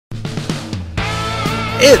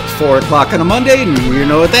It's 4 o'clock on a Monday, and you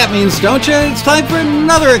know what that means, don't you? It's time for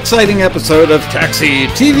another exciting episode of Taxi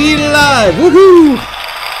TV Live. Woohoo! Ooh,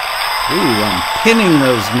 I'm pinning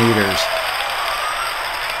those meters.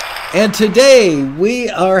 And today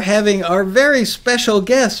we are having our very special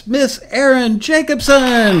guest, Miss Erin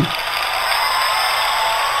Jacobson.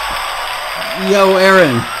 Yo,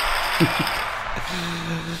 Erin.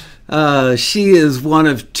 She is one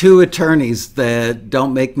of two attorneys that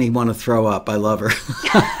don't make me want to throw up. I love her.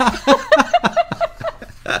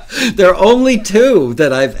 There are only two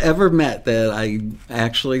that I've ever met that I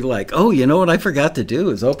actually like. Oh, you know what I forgot to do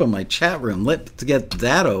is open my chat room. Let's get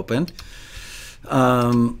that open.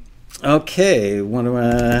 Okay,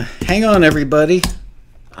 hang on, everybody.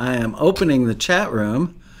 I am opening the chat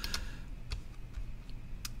room.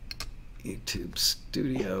 YouTube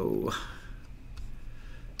Studio.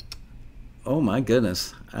 Oh my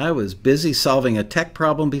goodness. I was busy solving a tech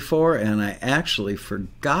problem before and I actually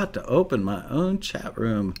forgot to open my own chat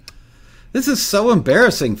room. This is so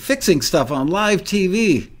embarrassing, fixing stuff on live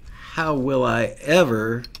TV. How will I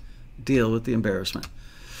ever deal with the embarrassment?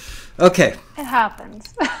 Okay. It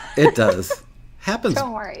happens. It does. Happens.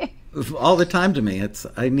 Don't worry. All the time to me.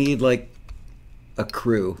 I need like a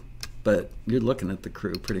crew, but you're looking at the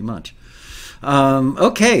crew pretty much.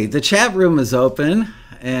 Okay, the chat room is open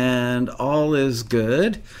and all is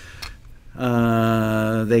good.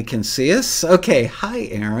 They can see us. Okay, hi,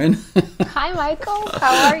 Erin. Hi, Michael.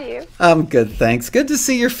 How are you? I'm good, thanks. Good to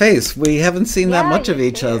see your face. We haven't seen that much of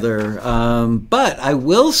each other. But I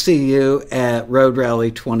will see you at Road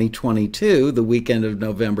Rally 2022, the weekend of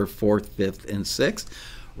November 4th, 5th, and 6th,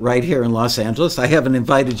 right here in Los Angeles. I haven't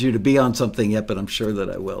invited you to be on something yet, but I'm sure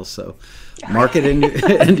that I will. So mark it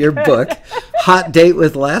in your book. Hot Date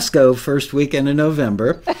with Lasco, first weekend in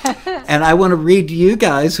November. And I want to read to you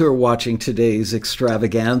guys who are watching today's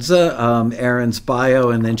extravaganza, Erin's bio,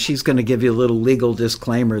 and then she's going to give you a little legal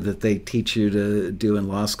disclaimer that they teach you to do in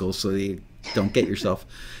law school so you don't get yourself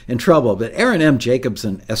in trouble. But Erin M.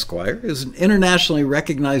 Jacobson, Esquire, is an internationally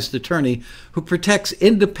recognized attorney who protects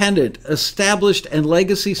independent, established, and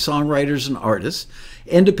legacy songwriters and artists,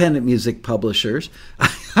 independent music publishers.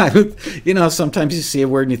 Sometimes you see a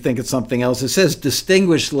word and you think it's something else. It says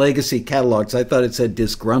distinguished legacy catalogs. I thought it said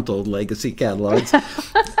disgruntled legacy catalogs.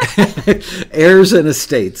 Heirs and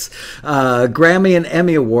estates. Grammy and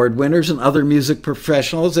Emmy Award winners and other music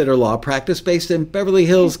professionals that are law practice based in Beverly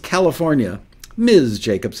Hills, California. Ms.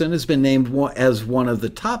 Jacobson has been named as one of the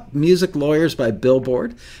top music lawyers by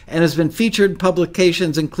Billboard and has been featured in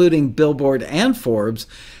publications including Billboard and Forbes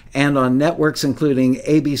and on networks including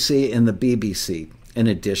ABC and the BBC. In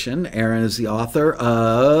addition, Erin is the author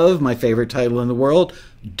of my favorite title in the world,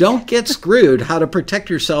 Don't Get Screwed, How to Protect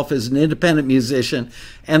Yourself as an Independent Musician,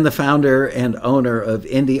 and the founder and owner of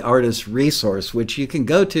Indie Artist Resource, which you can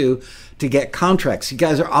go to get contracts. You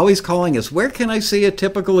guys are always calling us, where can I see a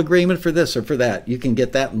typical agreement for this or for that? You can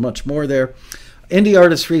get that and much more there. Indie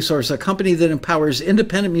Artist Resource, a company that empowers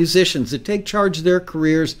independent musicians to take charge of their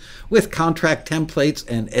careers with contract templates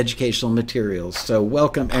and educational materials. So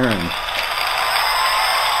welcome, Erin.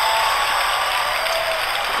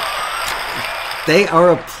 They are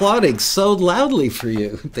applauding so loudly for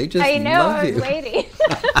you. They just love you. I know, I was waiting.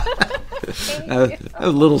 I'm a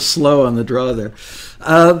little slow on the draw there.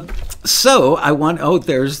 So I want,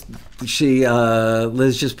 Liz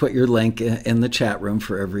just put your link in the chat room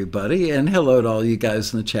for everybody. And hello to all you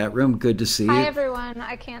guys in the chat room. Good to see you. Hi, everyone.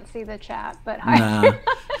 I can't see the chat, but hi. Nah.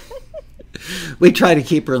 We try to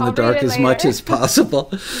keep her in the dark as much as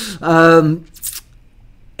possible.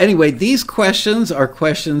 Anyway, these questions are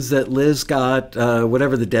questions that Liz got,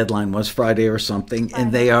 whatever the deadline was, Friday or something,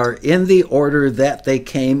 and they are in the order that they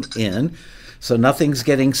came in. So nothing's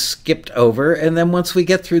getting skipped over. And then once we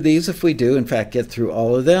get through these, if we do, in fact, get through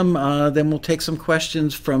all of them, then we'll take some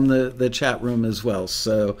questions from the chat room as well.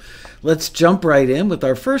 So let's jump right in with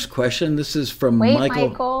our first question. This is from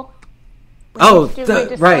Michael.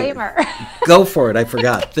 Right. Go for it. I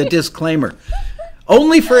forgot. The disclaimer.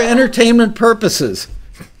 Only for entertainment purposes.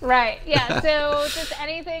 Right, yeah, so just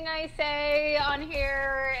anything I say on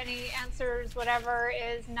here, any answers, whatever,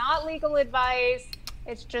 is not legal advice.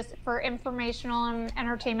 It's just for informational and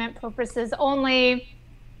entertainment purposes only.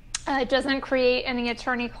 It doesn't create any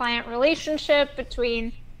attorney-client relationship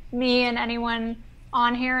between me and anyone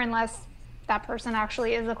on here unless that person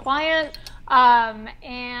actually is a client.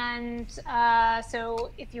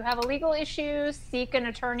 So if you have a legal issue, seek an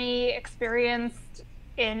attorney experienced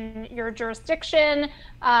in your jurisdiction.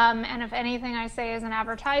 And if anything I say is an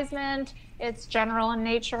advertisement, it's general in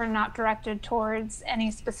nature and not directed towards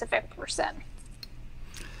any specific person.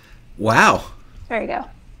 Wow. There you go.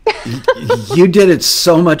 You did it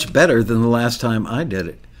so much better than the last time I did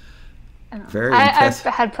it. Very impressive.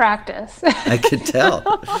 I've had practice. I could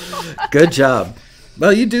tell. Good job.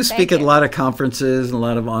 Well, you do speak Thank at a you. lot of conferences and a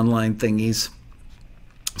lot of online thingies.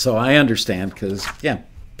 So I understand because, yeah,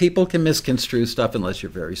 people can misconstrue stuff unless you're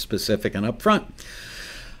very specific and upfront.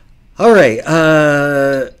 All right.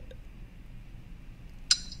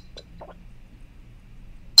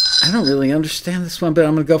 I don't really understand this one, but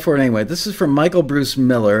I'm going to go for it anyway. This is from Michael Bruce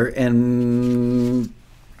Miller, and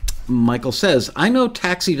Michael says, I know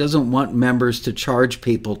Taxi doesn't want members to charge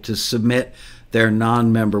people to submit their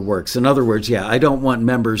non-member works. In other words, yeah, I don't want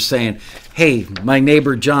members saying, hey, my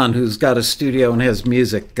neighbor John, who's got a studio and has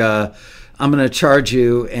music, I'm going to charge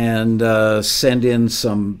you and send in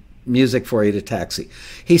some music for you to Taxi.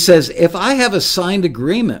 He says, if I have a signed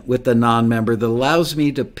agreement with the non-member that allows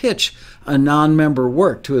me to pitch a non-member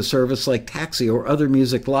work to a service like Taxi or other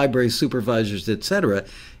music library supervisors, etc.,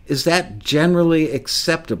 is that generally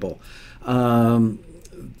acceptable?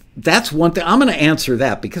 That's one thing. I'm going to answer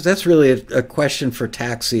that because that's really a question for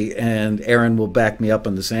Taxi, and Aaron will back me up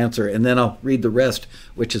on this answer, and then I'll read the rest,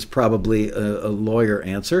 which is probably a lawyer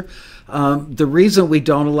answer. The reason we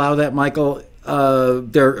don't allow that, Michael,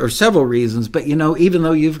 there are several reasons, but even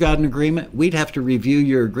though you've got an agreement, we'd have to review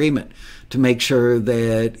your agreement to make sure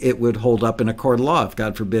that it would hold up in a court of law if,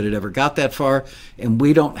 God forbid, it ever got that far. And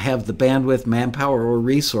we don't have the bandwidth, manpower, or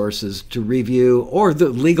resources to review, or the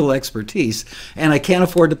legal expertise. And I can't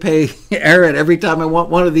afford to pay Aaron every time I want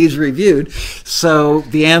one of these reviewed. So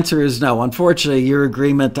the answer is no. Unfortunately, your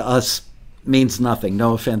agreement to us means nothing.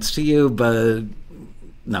 No offense to you, but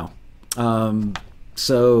no. And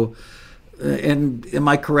am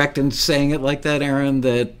I correct in saying it like that, Aaron,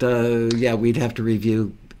 that, yeah, we'd have to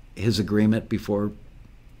review his agreement before?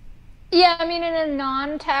 Yeah, I mean, in a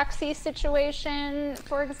non-Taxi situation,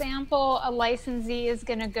 for example, a licensee is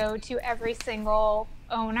going to go to every single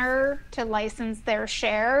owner to license their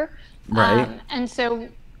share. Right. And so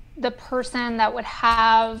the person that would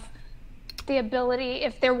have the ability,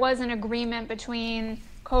 if there was an agreement between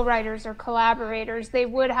co-writers or collaborators, they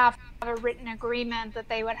would have to have a written agreement that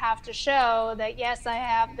they would have to show that, yes, I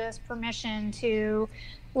have this permission to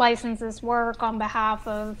license this work on behalf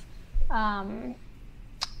of my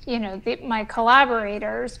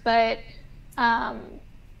collaborators. But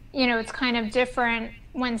it's kind of different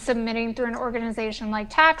when submitting through an organization like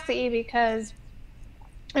Taxi, because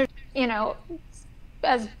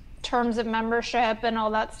as terms of membership and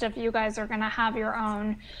all that stuff, you guys are going to have your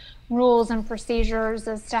own rules and procedures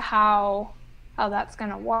as to how that's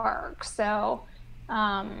going to work. So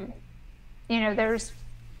there's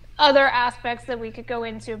other aspects that we could go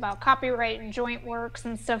into about copyright and joint works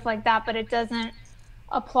and stuff like that, but it doesn't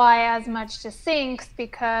apply as much to syncs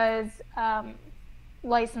because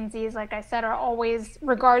licensees, like I said, are always,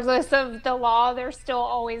 regardless of the law, they're still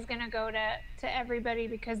always going to go to everybody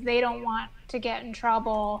because they don't want to get in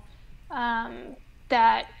trouble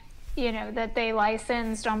that they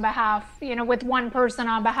licensed on behalf, with one person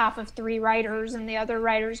on behalf of three writers and the other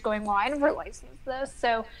writers going, well, I never licensed this.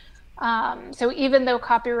 So even though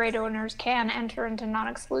copyright owners can enter into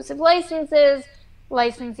non-exclusive licenses,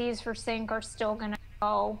 licensees for sync are still going to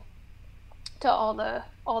go to all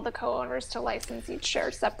the co-owners to license each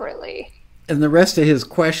share separately. And the rest of his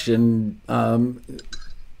question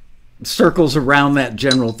circles around that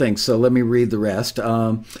general thing. So let me read the rest.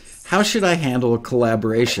 How should I handle a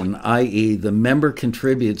collaboration, i.e., the member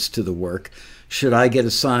contributes to the work? Should I get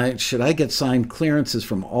signed clearances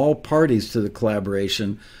from all parties to the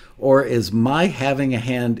collaboration, or is my having a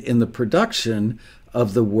hand in the production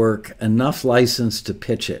of the work enough license to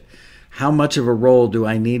pitch it? How much of a role do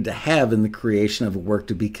I need to have in the creation of a work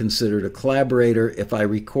to be considered a collaborator? If I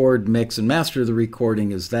record, mix, and master the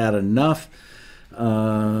recording, is that enough?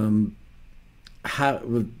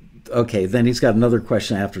 Okay, then he's got another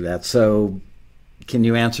question after that. So can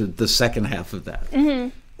you answer the second half of that? Mm-hmm.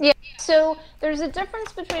 Yeah, so there's a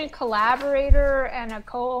difference between a collaborator and a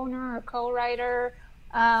co-owner or co-writer.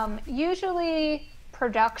 Usually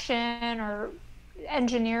production or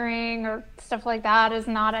engineering or stuff like that is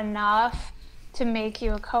not enough to make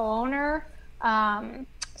you a co-owner.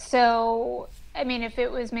 So, I mean, if it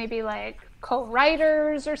was maybe like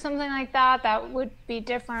co-writers or something like that, that would be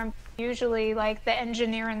different. Usually, like, the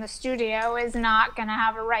engineer in the studio is not going to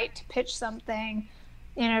have a right to pitch something,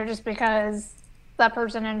 just because that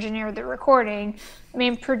person engineered the recording. I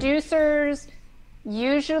mean, producers,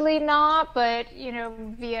 usually not, but,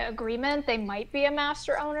 via agreement, they might be a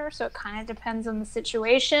master owner. So it kind of depends on the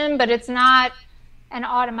situation, but it's not an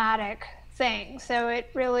automatic thing. So it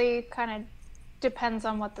really kind of depends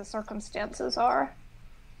on what the circumstances are.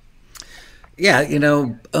 Yeah,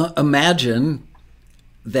 imagine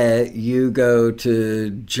that you go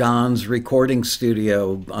to John's recording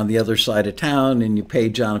studio on the other side of town and you pay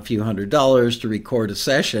John a few $100s to record a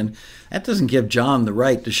session. That doesn't give John the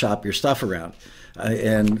right to shop your stuff around.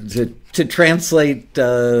 And to translate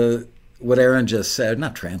what Aaron just said,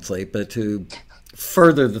 not translate, but to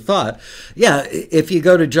further the thought, yeah, if you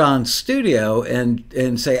go to John's studio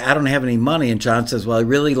and say, I don't have any money, and John says, well, I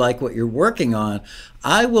really like what you're working on,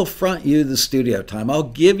 I will front you the studio time. I'll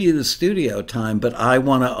give you the studio time, but I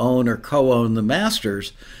want to own or co-own the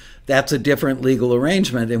masters. That's a different legal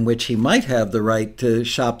arrangement in which he might have the right to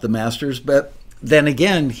shop the masters, but then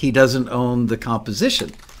again, he doesn't own the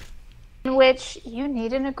composition. In which you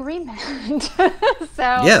need an agreement.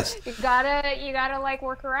 So yes, you gotta like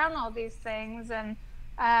work around all these things, and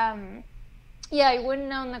yeah, you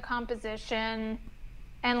wouldn't own the composition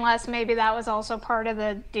unless maybe that was also part of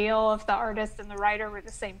the deal if the artist and the writer were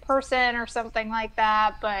the same person or something like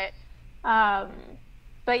that. But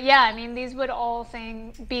yeah, I mean, these would all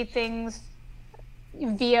be things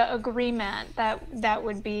via agreement that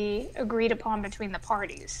would be agreed upon between the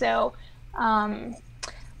parties. So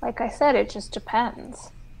like I said, it just depends.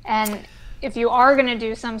 And if you are going to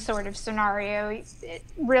do some sort of scenario, it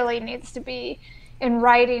really needs to be in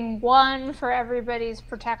writing, one, for everybody's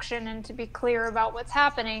protection and to be clear about what's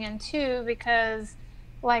happening, and two, because,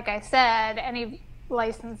 like I said, any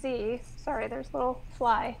licensee, sorry, there's a little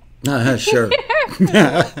fly. Sure.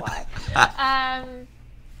 Little fly.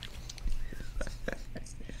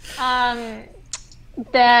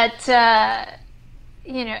 That,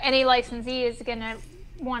 any licensee is going to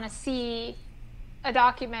want to see a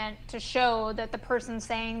document to show that the person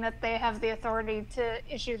saying that they have the authority to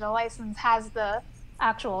issue the license has the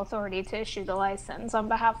actual authority to issue the license on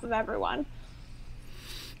behalf of everyone.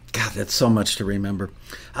 God, that's so much to remember.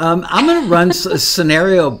 I'm going to run a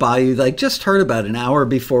scenario by you that I just heard about an hour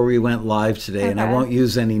before we went live today, and I won't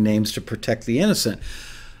use any names to protect the innocent.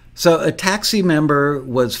 So a Taxi member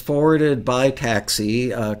was forwarded by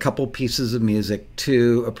Taxi a couple pieces of music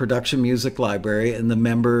to a production music library, and the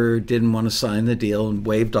member didn't want to sign the deal and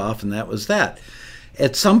waved off, and that was that.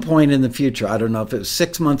 At some point in the future, I don't know if it was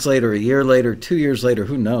 6 months later, a year later, 2 years later,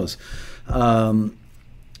 who knows, that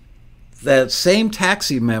same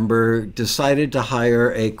Taxi member decided to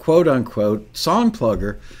hire a quote-unquote song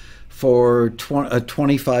plugger for a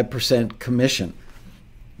 25% commission.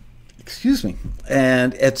 Excuse me.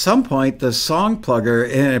 And at some point, the song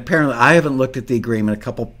plugger, and apparently I haven't looked at the agreement. A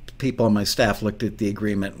couple people on my staff looked at the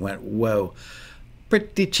agreement and went, whoa,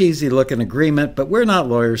 pretty cheesy looking agreement, but we're not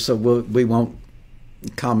lawyers, so we won't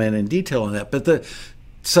comment in detail on that. But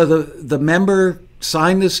the member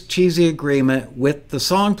signed this cheesy agreement with the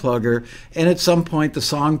song plugger, and at some point the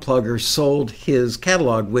song plugger sold his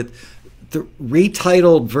catalog with the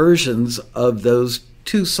retitled versions of those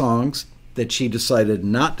two songs that she decided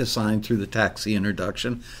not to sign through the Taxi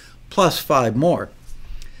introduction, plus 5 more.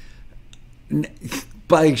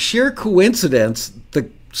 By sheer coincidence, the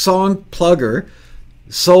song plugger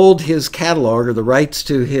sold his catalog, or the rights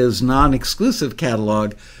to his non-exclusive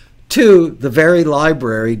catalog, to the very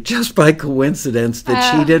library just by coincidence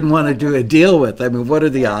that she didn't want to do a deal with. I mean, what are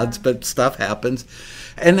the odds? But stuff happens.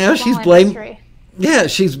 And now she's blaming... Yeah,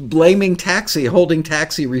 she's blaming Taxi, holding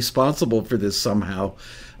Taxi responsible for this somehow.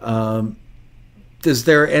 Is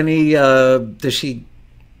there any, does she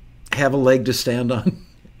have a leg to stand on?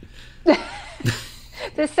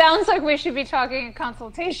 This sounds like we should be talking a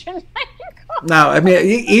consultation. No, I mean,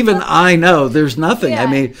 even I know there's nothing. Yeah. I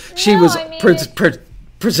mean, she was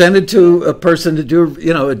presented to a person to do,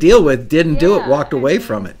 a deal with, didn't do it, walked away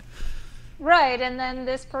from it. Right, and then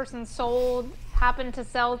this person happened to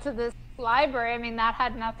sell to this library. I mean, that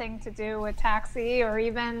had nothing to do with Taxi or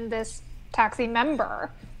even this Taxi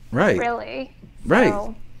member. Right. Really.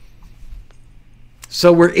 Right.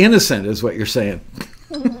 So we're innocent, is what you're saying.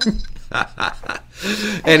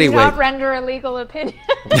 Anyway. I do not render a legal opinion.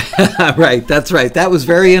 Right. That's right. That was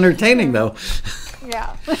very entertaining, though.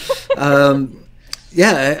 Yeah.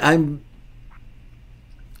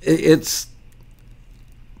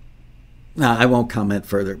 No, I won't comment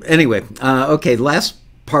further. Anyway. Okay. Last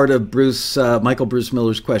part of Michael Bruce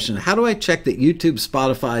Miller's question. How do I check that YouTube,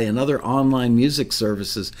 Spotify, and other online music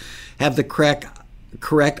services have the correct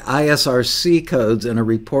ISRC codes and are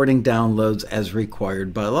reporting downloads as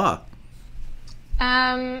required by law?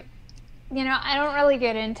 I don't really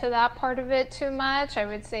get into that part of it too much. I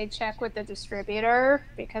would say check with the distributor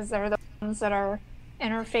because they're the ones that are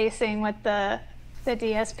interfacing with the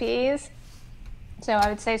DSPs. So I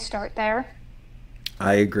would say start there.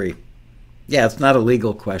 I agree. Yeah, it's not a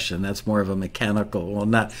legal question. That's more of a mechanical. Well,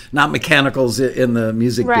 not mechanicals in the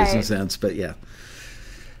music business sense, but yeah.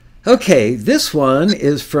 Okay, this one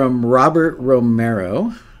is from Robert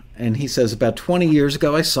Romero, and he says, about 20 years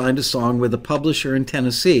ago, I signed a song with a publisher in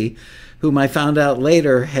Tennessee, whom I found out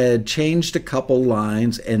later had changed a couple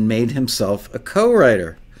lines and made himself a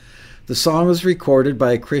co-writer. The song was recorded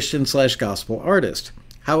by a Christian/gospel artist.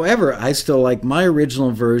 However, I still like my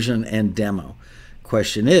original version and demo.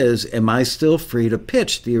 Question is, am I still free to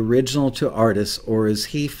pitch the original to artists, or is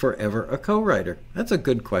he forever a co-writer? That's a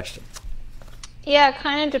good question. Yeah, it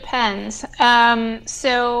kind of depends.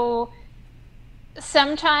 So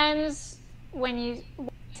sometimes when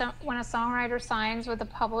a songwriter signs with a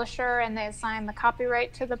publisher and they assign the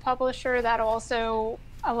copyright to the publisher, that also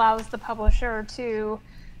allows the publisher to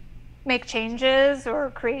make changes or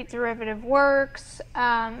create derivative works.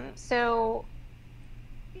 So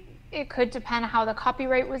it could depend how the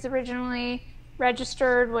copyright was originally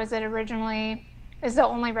registered. Is the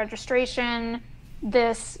only registration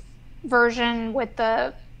this version with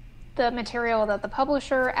the material that the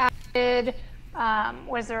publisher added?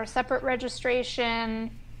 Was there a separate registration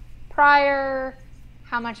prior?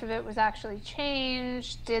 How much of it was actually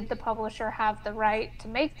changed? Did the publisher have the right to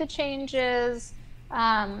make the changes?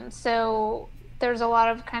 So there's a lot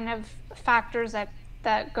of kind of factors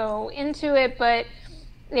that go into it, but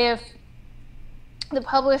if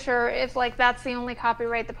like that's the only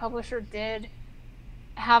copyright, the publisher did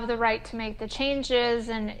have the right to make the changes,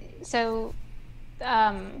 and so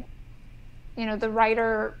the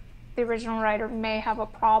original writer may have a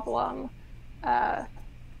problem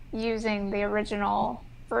using the original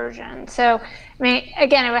version. So, I mean,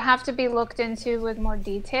 again, it would have to be looked into with more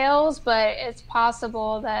details, but it's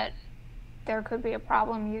possible that there could be a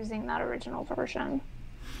problem using that original version.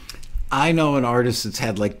 I know an artist that's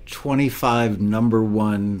had like 25 number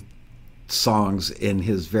one songs in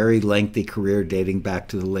his very lengthy career dating back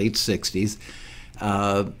to the late 60s.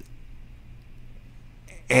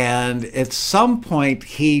 And at some point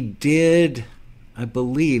he did, I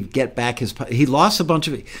believe, get back he lost a bunch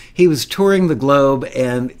of, he was touring the globe,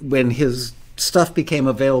 and when his stuff became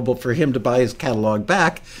available for him to buy his catalog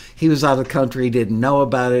back, he was out of the country, didn't know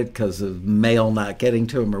about it because of mail not getting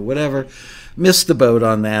to him or whatever. Missed the boat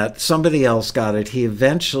on that. Somebody else got it. He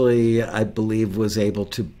eventually, I believe, was able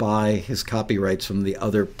to buy his copyrights from the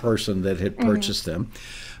other person that had purchased them.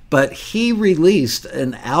 But he released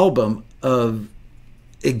an album of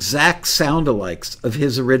exact sound-alikes of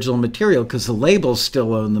his original material because the labels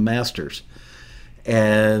still own the masters.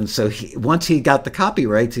 And so once he got the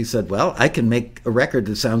copyrights, he said, well, I can make a record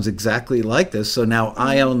that sounds exactly like this. So now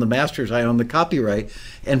I own the masters, I own the copyright,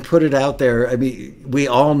 and put it out there. I mean, we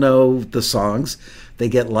all know the songs. They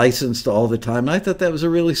get licensed all the time. And I thought that was a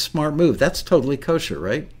really smart move. That's totally kosher,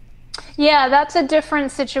 right? Yeah, that's a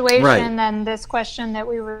different situation than this question that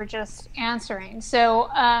we were just answering. So,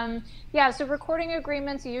 so recording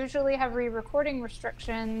agreements usually have re-recording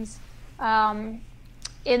restrictions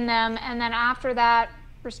in them, and then after that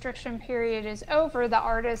restriction period is over, the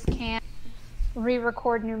artist can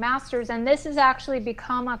re-record new masters, and this has actually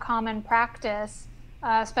become a common practice,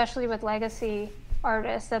 especially with legacy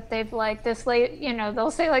artists, that they've like this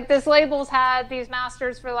they'll say like, this label's had these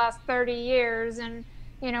masters for the last 30 years, and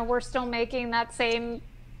we're still making that same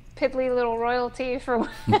piddly little royalty for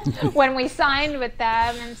when we signed with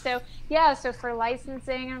them. And so so for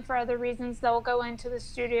licensing and for other reasons, they'll go into the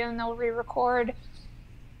studio and they'll re-record.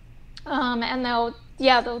 And they'll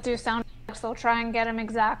do sound effects. They'll try and get them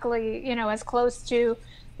exactly, as close to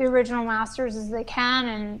the original masters as they can.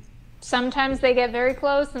 And sometimes they get very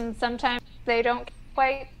close, and sometimes they don't get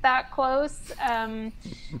quite that close,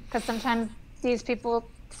 because sometimes these people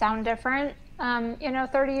sound different,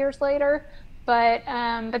 30 years later. But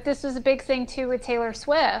this was a big thing too with Taylor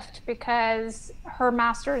Swift, because her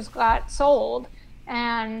masters got sold,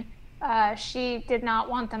 and she did not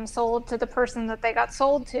want them sold to the person that they got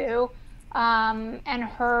sold to. And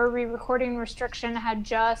her re-recording restriction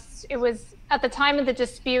it was at the time of the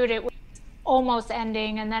dispute, it was almost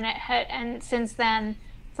ending. And then and since then,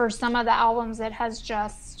 for some of the albums, it has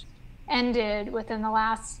just ended within the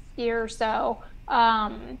last year or so.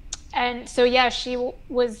 And so,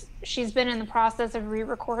 she's been in the process of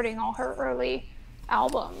re-recording all her early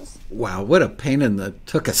albums. Wow, what a pain in the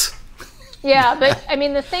tuchus. Yeah, but I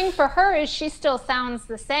mean, the thing for her is she still sounds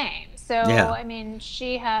the same. So, I mean,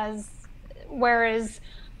 she has, whereas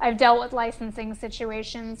I've dealt with licensing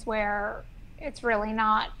situations where it's really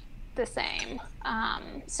not the same.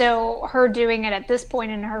 So her doing it at this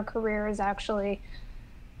point in her career is actually,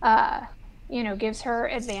 gives her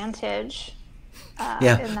advantage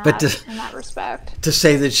in that respect. To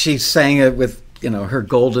say that she sang it with, her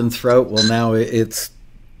golden throat, well, now it's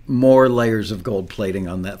more layers of gold plating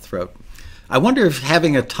on that throat. I wonder if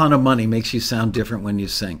having a ton of money makes you sound different when you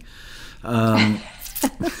sing.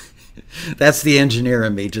 That's the engineer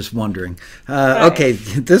in me just wondering. Okay,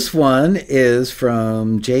 this one is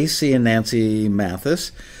from JC and Nancy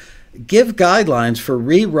Mathis. Give guidelines for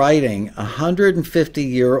rewriting a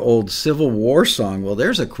 150-year-old Civil War song. Well,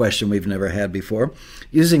 there's a question we've never had before.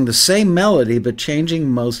 Using the same melody but changing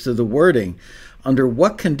most of the wording. Under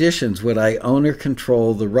what conditions would I own or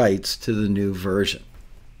control the rights to the new version?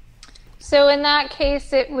 So in that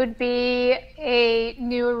case, it would be a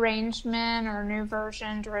new arrangement or new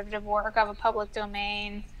version, derivative work of a public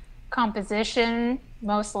domain composition,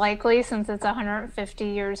 most likely, since it's 150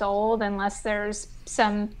 years old, unless there's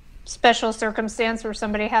some special circumstance where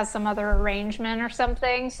somebody has some other arrangement or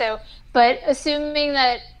something. So, but assuming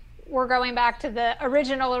that we're going back to the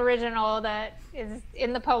original that is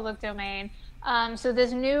in the public domain, so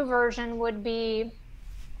this new version would be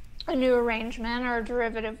a new arrangement or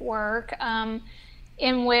derivative work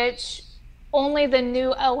in which only the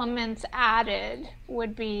new elements added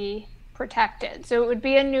would be protected. So it would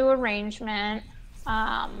be a new arrangement,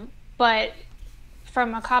 but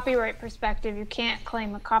from a copyright perspective, you can't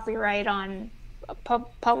claim a copyright on a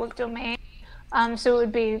public domain. So it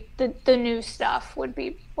would be the new stuff would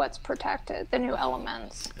be what's protected, the new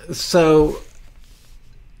elements. So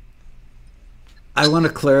I want a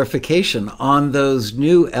clarification on those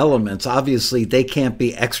new elements. Obviously, they can't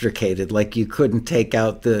be extricated. Like you couldn't take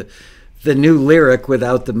out the new lyric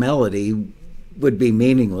without the melody would be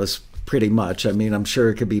meaningless pretty much. I mean, I'm sure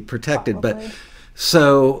it could be protected. Probably. But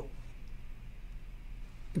so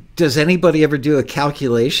does anybody ever do a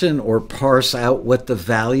calculation or parse out what the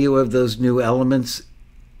value of those new elements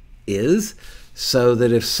is so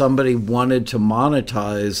that if somebody wanted to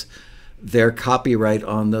monetize their copyright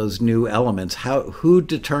on those new elements, who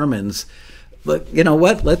determines, you know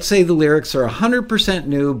what, let's say the lyrics are 100%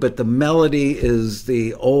 new, but the melody is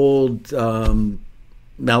the old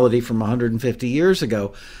melody from 150 years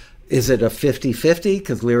ago. Is it a 50-50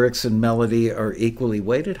 because lyrics and melody are equally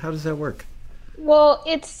weighted? How does that work? Well,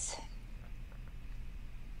 it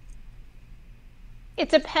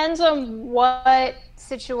depends on what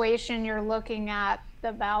situation you're looking at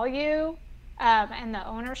the value and the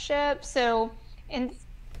ownership. So,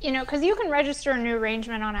 because you can register a new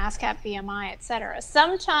arrangement on ASCAP, BMI, etc.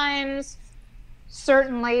 Sometimes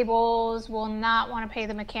certain labels will not want to pay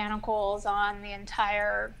the mechanicals on the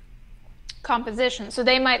entire composition. So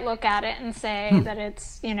they might look at it and say that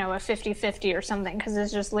it's, a 50-50 or something because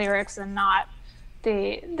it's just lyrics and not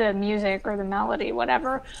the music or the melody,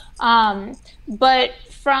 whatever. But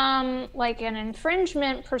from like an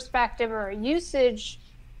infringement perspective or a usage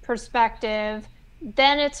perspective,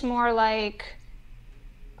 then it's more like,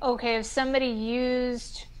 okay, if somebody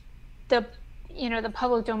used the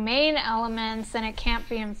public domain elements, then it can't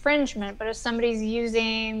be infringement. But if somebody's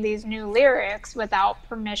using these new lyrics without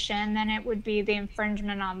permission, then it would be the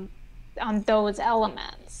infringement on those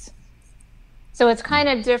elements. So it's kind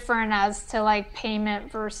of different as to like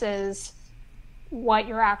payment versus what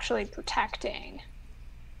you're actually protecting.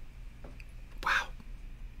 Wow.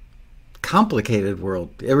 Complicated world.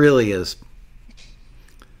 It really is.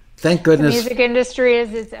 Thank goodness. The music industry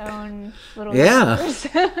is its own little universe.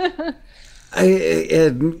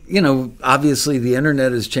 Obviously the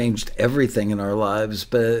internet has changed everything in our lives,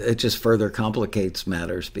 but it just further complicates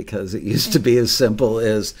matters because it used to be as simple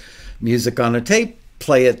as music on a tape,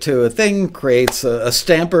 play it to a thing, creates a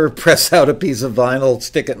stamper, press out a piece of vinyl,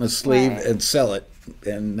 stick it in a sleeve, and sell it.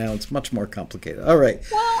 And now it's much more complicated. All right.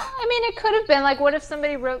 Well, it could have been like, what if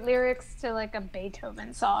somebody wrote lyrics to like a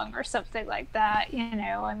Beethoven song or something like that?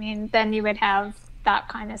 Then you would have that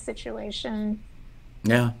kind of situation.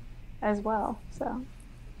 Yeah. As well.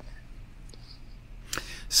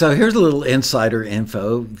 So here's a little insider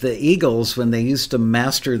info. The Eagles, when they used to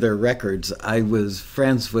master their records, I was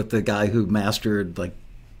friends with the guy who mastered like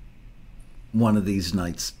One of These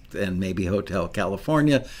Nights and maybe Hotel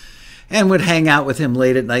California, and would hang out with him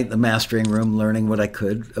late at night in the mastering room, learning what I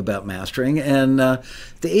could about mastering. And the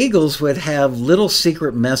Eagles would have little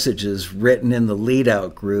secret messages written in the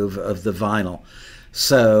lead-out groove of the vinyl.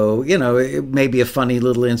 So, it may be a funny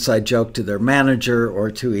little inside joke to their manager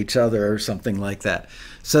or to each other or something like that.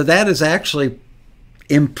 So that is actually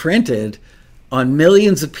imprinted on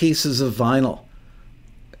millions of pieces of vinyl.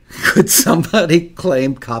 Could somebody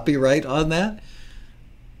claim copyright on that?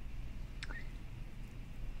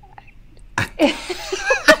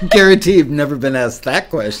 I guarantee you've never been asked that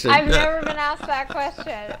question. I've never been asked that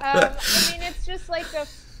question. It's just like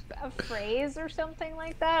a phrase or something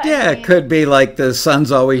like that. Yeah, it could be like the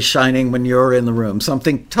sun's always shining when you're in the room.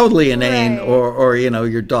 Something totally inane, Right. or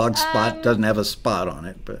your dog's spot doesn't have a spot on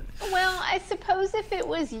it. But Well, I suppose if it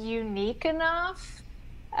was unique enough,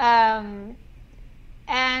 and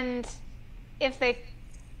if they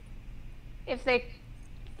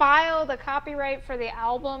filed a copyright for the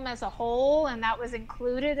album as a whole and that was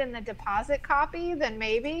included in the deposit copy, then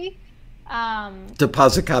maybe.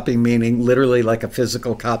 Deposit copy meaning literally like a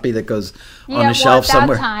physical copy that goes on a At shelf that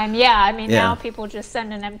somewhere. time, yeah. I mean, Yeah. now people just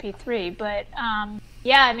send an MP3, but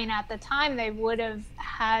yeah, I mean, at the time they would have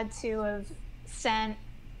had to have sent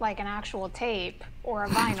like an actual tape or a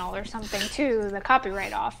vinyl or something to the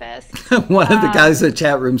Copyright Office. One of the guys in the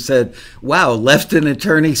chat room said, "Wow, left an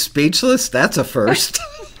attorney speechless? That's a first."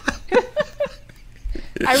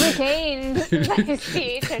 I retained my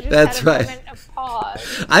speech. I just That's had a right. moment of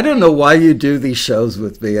pause. I don't know why you do these shows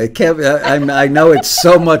with me. I can't. I know it's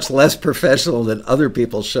so much less professional than other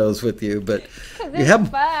people's shows with you, but 'Cause you it's have.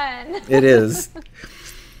 fun. It is.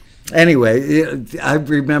 Anyway, I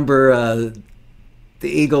remember the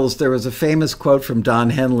Eagles. There was a famous quote from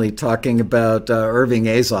Don Henley talking about Irving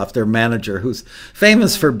Azoff, their manager, who's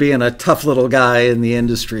famous for being a tough little guy in the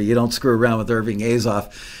industry. You don't screw around with Irving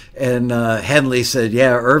Azoff. And Henley said,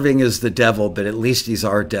 "Yeah, Irving is the devil, but at least he's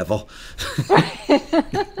our devil." I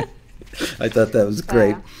thought that was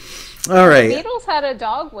great. All right. The Beatles had a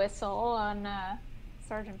dog whistle on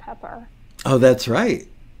Sgt. Pepper. Oh, that's right.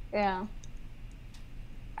 Yeah.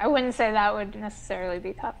 I wouldn't say that would necessarily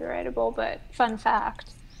be copyrightable, but fun fact.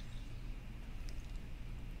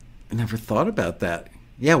 I never thought about that.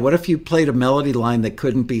 Yeah, what if you played a melody line that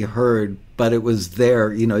couldn't be heard, but it was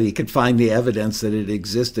there? You know, you could find the evidence that it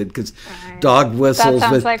existed because dog That whistles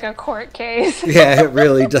sounds with. like a court case. Yeah, it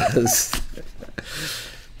really does.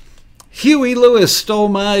 Huey Lewis stole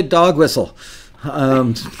my dog whistle.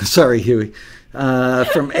 Sorry, Huey.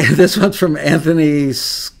 This one's from Anthony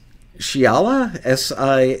Scialla,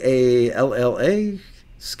 Sialla,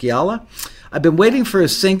 Scialla. I've been waiting for a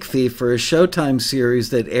sync fee for a Showtime series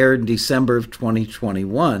that aired in December of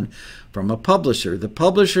 2021 from a publisher. The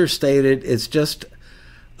publisher stated it's just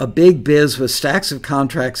a big biz with stacks of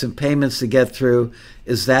contracts and payments to get through.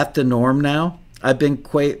 Is that the norm now? I've been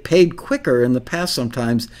paid quicker in the past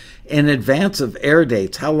sometimes in advance of air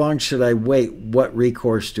dates. How long should I wait? What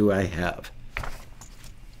recourse do I have?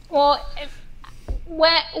 Well,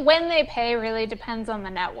 when they pay really depends on the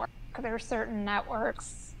network. There are certain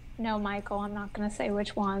networks. No, Michael, I'm not going to say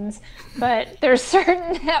which ones, but there's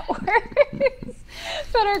certain networks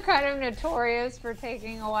that are kind of notorious for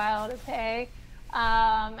taking a while to pay,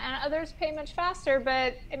 and others pay much faster.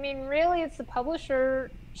 But I mean, really, it's the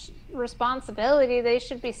publisher's responsibility. They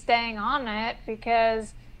should be staying on it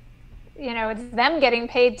because, you know, it's them getting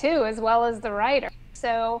paid too, as well as the writer.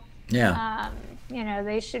 So, Yeah. you know,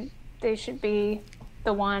 they should be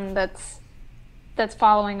the one that's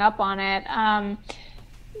following up on it.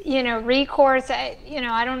 You know, recourse, I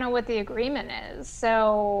don't know what the agreement is.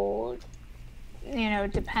 So, you know,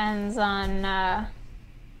 it depends on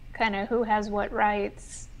kind of who has what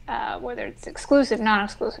rights, whether it's exclusive,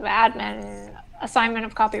 non-exclusive, admin, assignment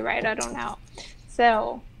of copyright, I don't know.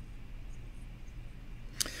 So,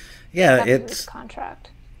 Yeah, it's contract.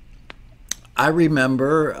 I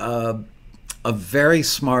remember a very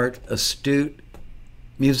smart, astute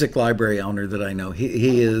music library owner that I know.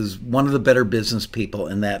 He is one of the better business people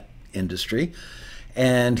in that industry.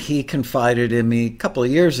 And he confided in me a couple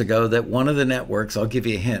of years ago that one of the networks, I'll give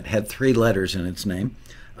you a hint, had 3 letters in its name.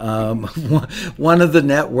 One of the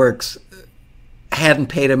networks hadn't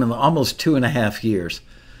paid him in almost 2.5 years.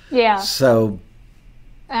 Yeah. So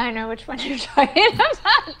I know which one you're talking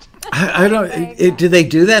about. I don't. Do they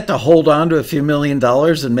do that to hold on to a few $1 million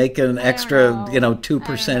and make an extra, know.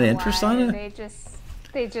 2% interest on it?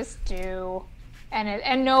 They just do, and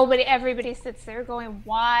everybody sits there going,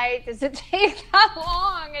 "Why does it take that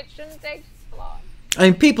long? It shouldn't take so long." I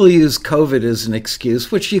mean, people use COVID as an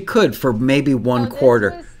excuse, which you could for maybe one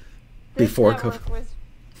quarter before COVID. COVID.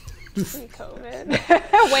 Was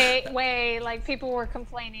pre-COVID. way like people were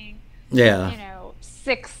complaining. Yeah.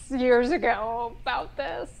 6 years ago about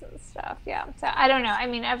this and stuff. Yeah. So I don't know. I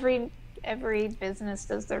mean, every business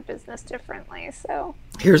does their business differently. So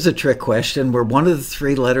Here's a trick question. Were one of the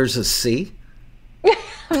 3 letters a C?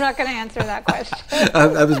 I'm not going to answer that question.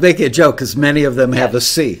 I was making a joke because many of them have a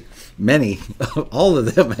C. Many. All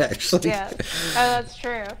of them, actually. Yeah. Oh, that's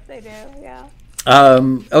true. They do. Yeah.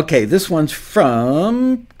 Okay, this one's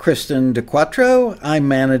from Kristen DeQuattro. I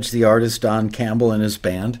manage the artist Don Campbell and his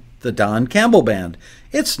band, the Don Campbell Band.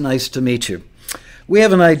 It's nice to meet you. We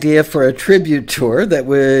have an idea for a tribute tour that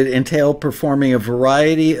would entail performing a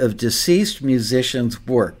variety of deceased musicians'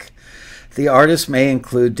 work. The artists may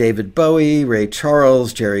include David Bowie, Ray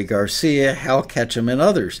Charles, Jerry Garcia, Hal Ketchum, and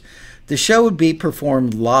others. The show would be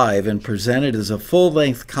performed live and presented as a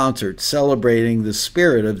full-length concert celebrating the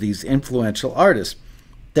spirit of these influential artists.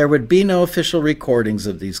 There would be no official recordings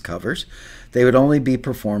of these covers. They would only be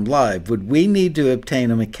performed live. Would we need to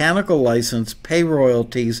obtain a mechanical license, pay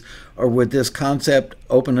royalties, or would this concept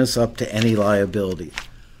open us up to any liability?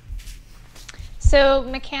 So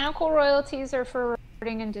mechanical royalties are for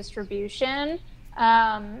recording and distribution.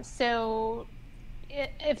 So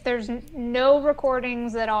if there's no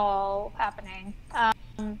recordings at all happening,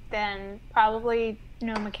 then probably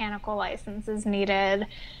no mechanical license is needed.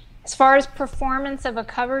 As far as performance of a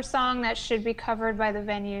cover song, that should be covered by the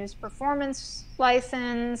venue's performance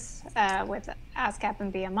license with ASCAP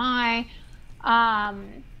and BMI.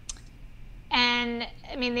 And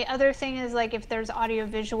I mean, the other thing is, like, if there's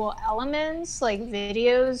audiovisual elements, like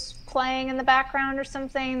videos playing in the background or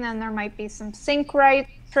something, then there might be some sync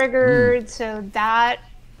rights triggered, so that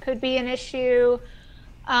could be an issue.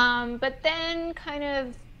 But then kind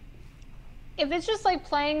of, if it's just like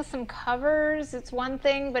playing some covers, it's one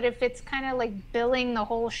thing, but if it's kind of like billing the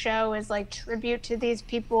whole show as like tribute to these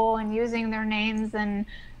people and using their names and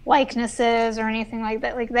likenesses or anything like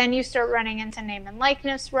that, like then you start running into name and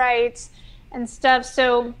likeness rights and stuff.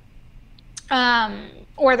 So,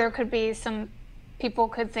 or there could be some people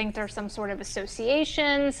could think there's some sort of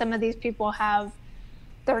association. Some of these people have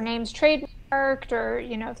their names trademarked, or,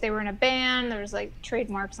 you know, if they were in a band, there's like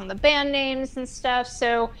trademarks on the band names and stuff.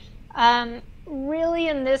 So, really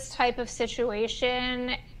in this type of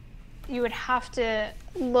situation, you would have to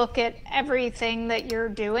look at everything that you're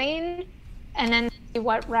doing and then see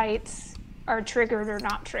what rights are triggered or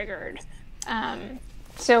not triggered.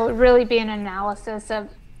 So it would really be an analysis of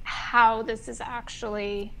how this is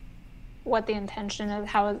actually, what the intention is,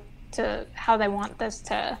 how they want this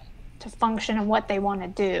to function and what they want to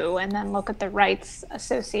do, and then look at the rights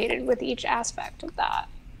associated with each aspect of that.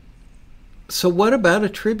 So what about a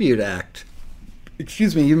tribute act?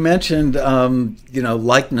 Excuse me, you mentioned,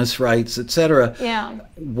 likeness rights, etc. Yeah.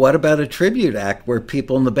 What about a tribute act where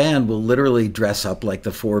people in the band will literally dress up like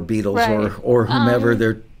the four Beatles, right, or whomever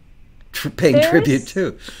they're paying tribute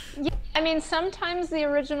to? Yeah, I mean, sometimes the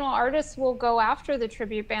original artists will go after the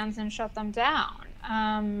tribute bands and shut them down.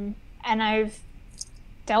 And I've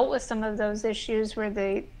dealt with some of those issues where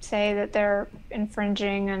they say that they're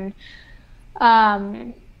infringing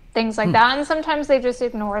and things like that. And sometimes they just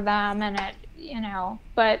ignore them, and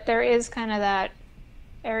but there is kind of that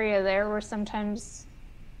area there where sometimes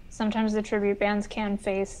the tribute bands can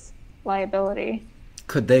face liability.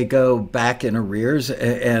 Could they go back in arrears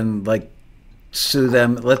and like sue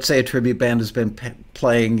them? Let's say a tribute band has been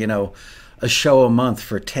playing, a show a month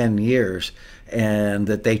for 10 years and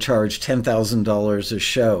that they charge $10,000 a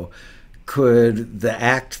show. Could the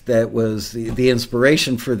act that was the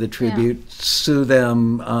inspiration for the tribute sue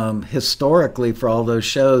them historically for all those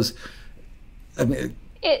shows? I mean,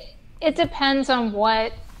 it depends on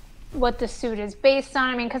what the suit is based on.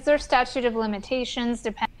 I mean, because there's statute of limitations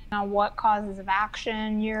depending on what causes of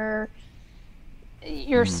action you're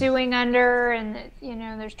suing under, and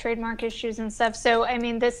there's trademark issues and stuff. So I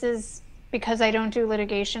mean, this is, because I don't do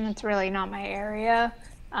litigation, it's really not my area.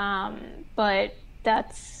 But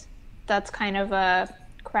that's kind of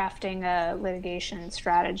crafting a litigation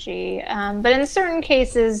strategy. But in certain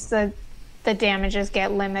cases, the damages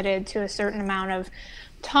get limited to a certain amount of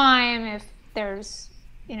time if there's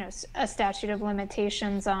a statute of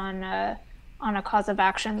limitations on a cause of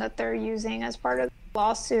action that they're using as part of the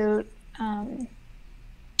lawsuit.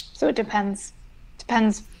 So it depends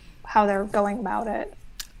how they're going about it.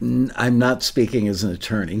 I'm not speaking as an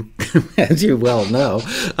attorney, as you well know,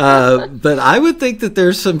 but I would think that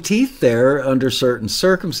there's some teeth there under certain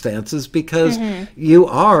circumstances, because you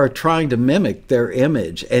are trying to mimic their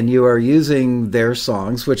image and you are using their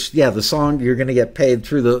songs, which, the song, you're going to get paid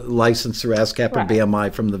through the license through ASCAP and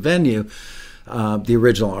BMI from the venue. The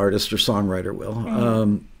original artist or songwriter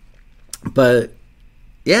will. But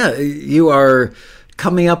you are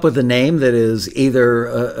coming up with a name that is either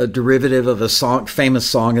a derivative of a famous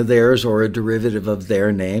song of theirs or a derivative of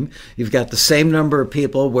their name. You've got the same number of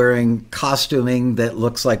people wearing costuming that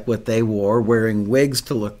looks like what they wore, wearing wigs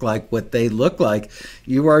to look like what they look like.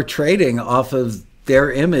 You are trading off of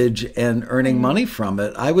their image and earning money from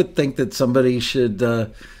it. I would think that somebody should,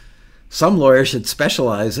 some lawyer should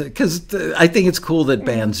specialize it, because I think it's cool that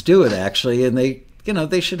bands do it, actually, and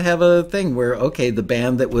they should have a thing where, okay, the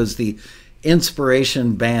band that was the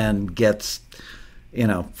inspiration band gets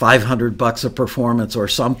 $500 a performance or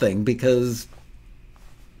something, because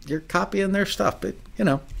you're copying their stuff. But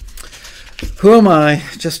who am I?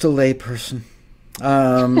 Just a layperson.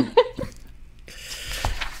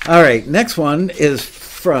 All right, next one is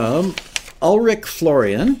from Ulrich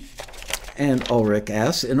Florian. And Ulrich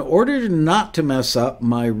asks, in order not to mess up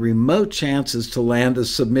my remote chances to land a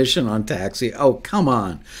submission on Taxi. Oh, come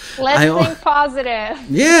on. Let's think positive.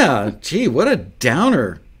 Yeah, gee, what a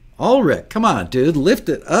downer. Ulrich, come on, dude, lift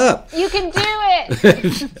it up. You can do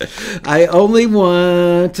it. I only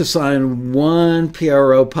want to sign one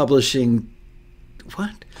PRO publishing.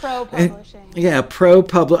 What? Pro publishing. Yeah, pro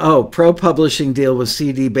publishing deal with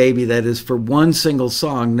CD Baby, that is for one single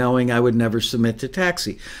song, knowing I would never submit to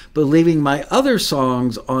Taxi, but leaving my other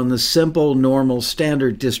songs on the simple, normal,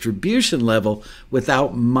 standard distribution level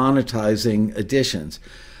without monetizing additions.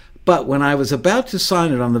 But when I was about to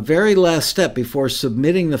sign it, on the very last step before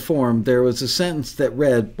submitting the form, there was a sentence that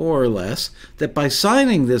read, more or less, that by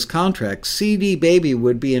signing this contract, CD Baby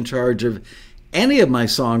would be in charge of any of my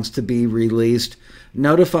songs to be released,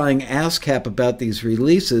 notifying ASCAP about these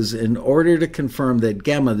releases in order to confirm that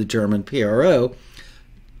GEMA, the German PRO,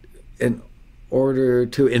 in order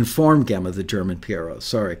to inform GEMA, the German PRO,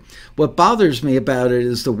 sorry. What bothers me about it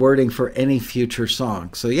is the wording for any future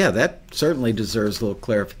song. So yeah, that certainly deserves a little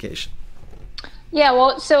clarification. Yeah,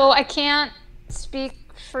 well, so I can't speak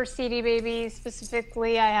for CD Baby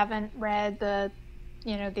specifically. I haven't read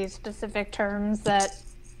these specific terms that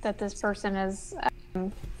this person is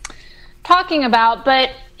talking about,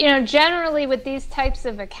 but generally with these types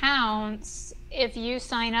of accounts, if you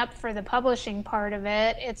sign up for the publishing part of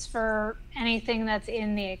it, it's for anything that's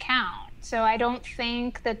in the account. So I don't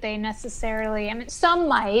think that they necessarily, I mean, some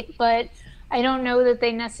might, but I don't know that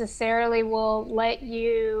they necessarily will let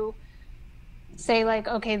you say like,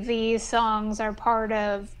 okay, these songs are part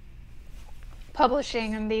of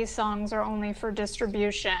publishing and these songs are only for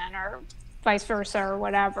distribution, or vice versa, or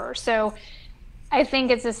whatever. So I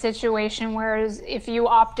think it's a situation where if you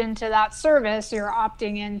opt into that service, you're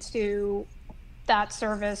opting into that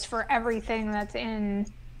service for everything that's in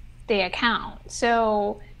the account.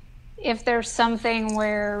 So if there's something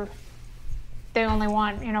where they only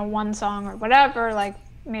want, one song or whatever, like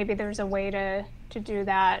maybe there's a way to do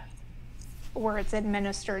that where it's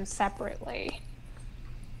administered separately.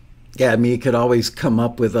 Yeah, I mean, you could always come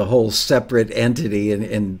up with a whole separate entity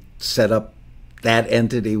and set up that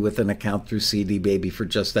entity with an account through CD Baby for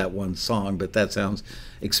just that one song, but that sounds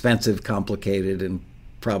expensive, complicated, and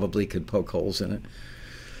probably could poke holes in it.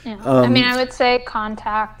 Yeah. I would say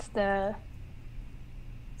contact the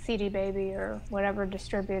CD Baby or whatever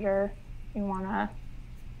distributor you're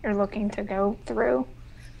looking to go through.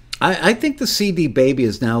 I think the CD Baby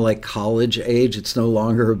is now like college age. It's no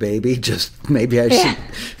longer a baby. Just maybe I should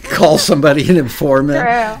call somebody and inform them.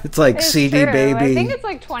 True. It's like CD true. Baby. I think it's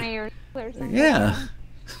like 20 years or something. Yeah.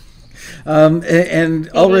 And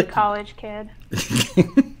Ulrich, college kid.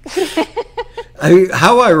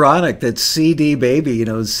 How ironic that CD Baby,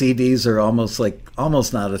 CDs are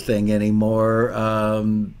almost not a thing anymore.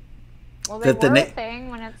 Well, they were a thing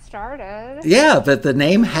when it started. Yeah, but the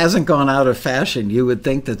name hasn't gone out of fashion. You would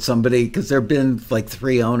think that somebody, because there have been like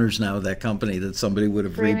 3 owners now of that company, that somebody would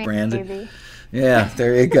have rebranded. Baby. Yeah,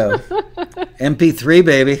 there you go. MP3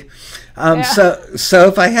 baby. So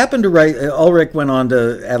if I happen to write, Ulrich went on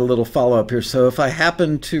to add a little follow-up here. So if I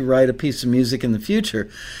happen to write a piece of music in the future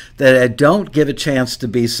that I don't give a chance to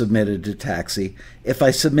be submitted to Taxi, if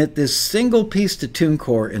I submit this single piece to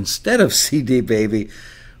TuneCore instead of CD Baby,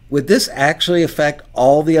 would this actually affect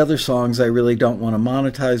all the other songs I really don't want to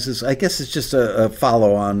monetize? This, I guess it's just a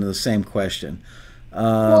follow-on to the same question.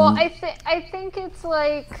 Well, I think it's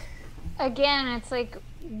like, again, it's like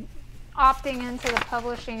opting into the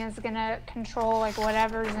publishing is going to control like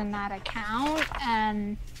whatever's in that account,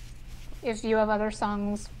 and if you have other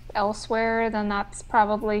songs elsewhere, then that's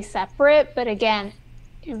probably separate. But again,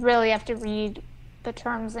 you really have to read the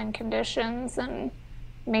terms and conditions and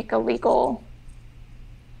make a legal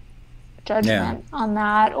judgment on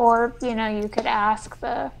that, or you could ask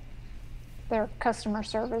their customer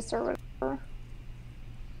service or whatever.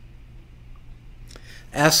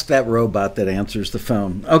 Ask that robot that answers the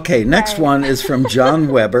phone. Okay, next one is from John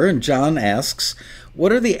Weber, and John asks,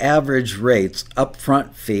 what are the average rates,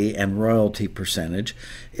 upfront fee, and royalty percentage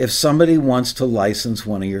if somebody wants to license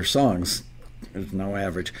one of your songs? There's no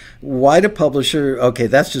average. Why do publisher... Okay,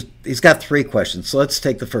 that's just... He's got 3 questions, so let's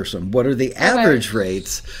take the first one. What are the average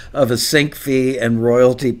rates of a sync fee and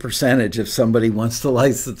royalty percentage if somebody wants to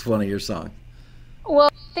license one of your songs? Well,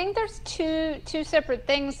 I think there's two separate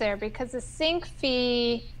things there, because the sync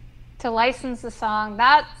fee to license the song,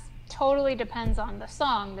 that's totally depends on the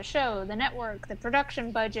song, the show, the network, the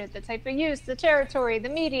production budget, the type of use, the territory, the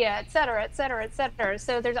media, et cetera, et cetera, et cetera.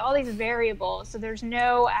 So there's all these variables. So there's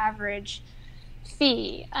no average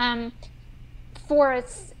fee. For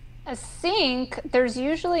a sync, there's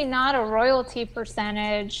usually not a royalty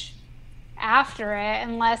percentage after it,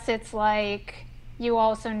 unless it's like you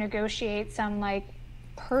also negotiate some like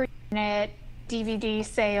per unit DVD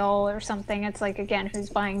sale or something. It's like, again, who's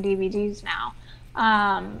buying DVDs now?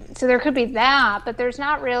 So there could be that, but there's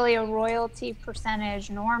not really a royalty percentage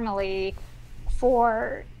normally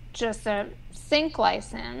for just a sync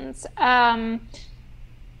license.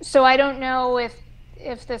 So I don't know if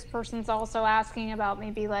this person's also asking about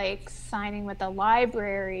maybe like signing with the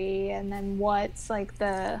library, and then what's like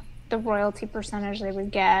the royalty percentage they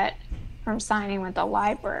would get from signing with the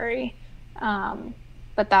library.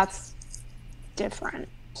 But that's different.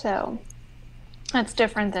 So that's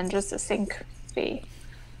different than just a sync fee.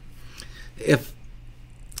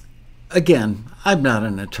 Again, I'm not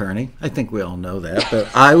an attorney. I think we all know that.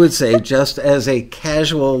 But I would say, just as a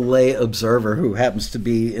casual lay observer who happens to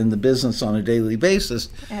be in the business on a daily basis,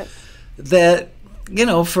 Yes. that,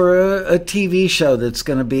 for a TV show that's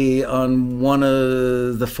going to be on one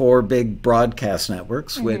of the 4 big broadcast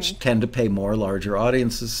networks, which tend to pay more, larger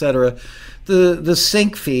audiences, etc., the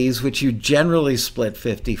sync fees, which you generally split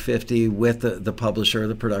 50-50 with the publisher,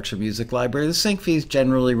 the production music library, the sync fees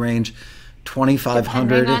generally range $2,500.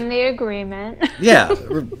 Depending on the agreement. Yeah.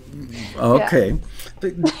 Okay.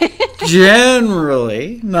 Yeah.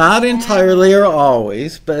 Generally, not entirely or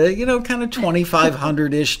always, but kind of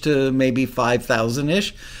 $2,500-ish to maybe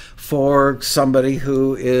 $5,000-ish for somebody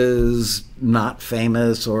who is not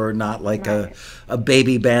famous or not like Right. a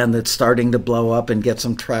baby band that's starting to blow up and get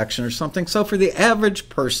some traction or something. So for the average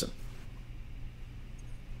person,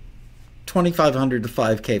 $2,500 to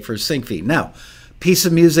 $5,000 for a sync fee. Now, piece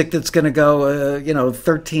of music that's going to go,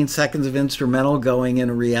 13 seconds of instrumental going in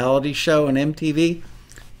a reality show on MTV,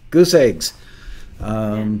 goose eggs.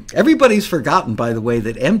 Everybody's forgotten, by the way,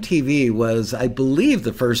 that MTV was, I believe,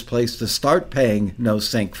 the first place to start paying no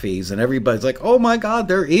sync fees. And everybody's like, oh my God,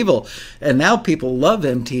 they're evil. And now people love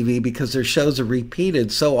MTV because their shows are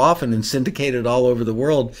repeated so often and syndicated all over the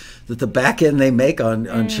world that the back end they make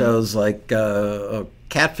on shows like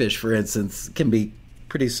Catfish, for instance, can be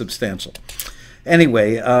pretty substantial.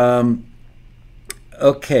 Anyway,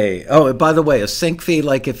 okay. Oh, by the way, a sync fee,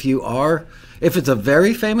 like if it's a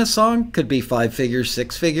very famous song, could be 5 figures,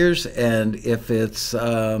 6 figures. And if it's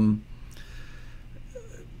a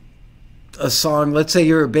song, let's say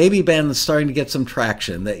you're a baby band that's starting to get some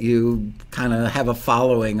traction, that you kind of have a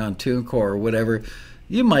following on TuneCore or whatever,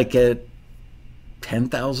 you might get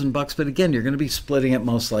 $10,000. But again, you're going to be splitting it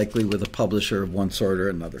most likely with a publisher of one sort or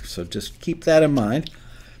another. So just keep that in mind.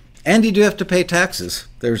 And you do have to pay taxes.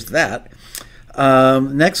 There's that.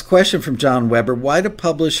 Next question from John Weber. Why do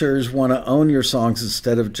publishers want to own your songs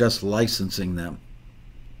instead of just licensing them?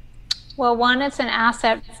 Well, one, it's an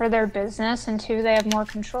asset for their business, and 2, they have more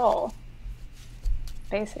control,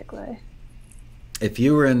 basically. If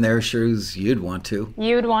you were in their shoes, you'd want to.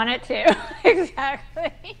 You'd want it too.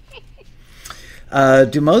 Exactly.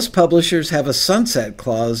 Do most publishers have a sunset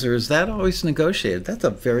clause, or is that always negotiated? That's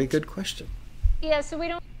a very good question. Yeah, so we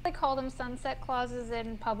don't really call them sunset clauses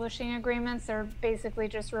in publishing agreements. They're basically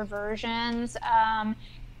just reversions.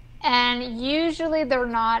 And usually they're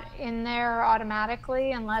not in there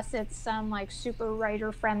automatically unless it's some like super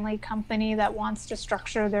writer-friendly company that wants to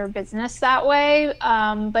structure their business that way.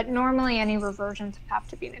 But normally any reversions have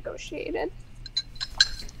to be negotiated.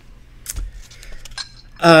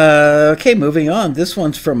 Okay, moving on. This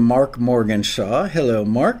one's from Mark Morganshaw. Hello,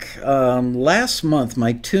 Mark. Last month,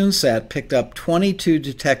 my TuneSat picked up 22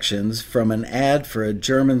 detections from an ad for a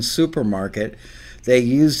German supermarket. They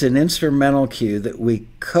used an instrumental cue that we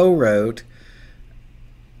co-wrote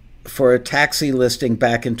for a Taxi listing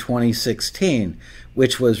back in 2016,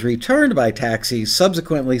 which was returned by Taxi,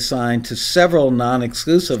 subsequently signed to several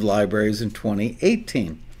non-exclusive libraries in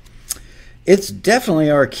 2018. It's definitely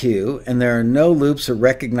our cue, and there are no loops or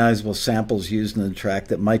recognizable samples used in the track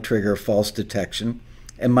that might trigger false detection,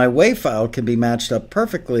 and my WAV file can be matched up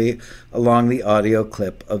perfectly along the audio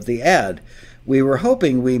clip of the ad. We were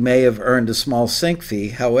hoping we may have earned a small sync fee.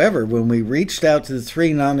 However, when we reached out to the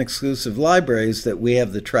 3 non-exclusive libraries that we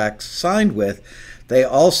have the track signed with, they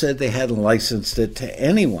all said they hadn't licensed it to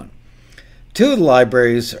anyone. 2 of the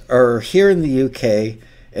libraries are here in the UK,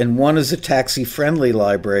 and one is a taxi-friendly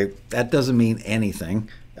library. That doesn't mean anything.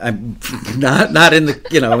 I'm not in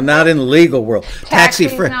the not in the legal world.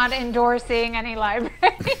 Taxi's not endorsing any library.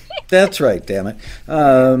 That's right. Damn it.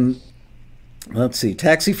 Let's see.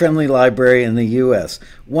 Taxi-friendly library in the U.S.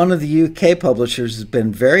 One of the U.K. publishers has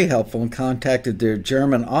been very helpful and contacted their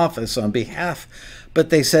German office on behalf, but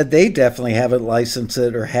they said they definitely haven't licensed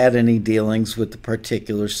it or had any dealings with the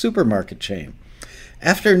particular supermarket chain.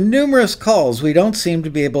 After numerous calls, we don't seem to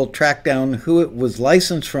be able to track down who it was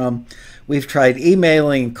licensed from. We've tried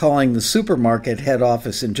emailing and calling the supermarket head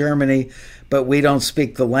office in Germany, but we don't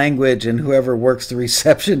speak the language, and whoever works the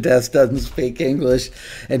reception desk doesn't speak English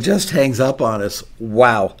and just hangs up on us.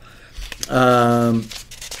 Wow. How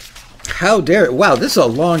dare it? Wow, this is a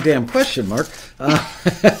long damn question, Mark.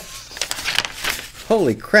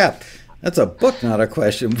 Holy crap. That's a book, not a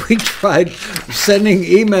question. We tried sending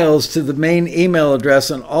emails to the main email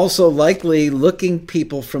address and likely looking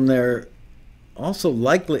people from their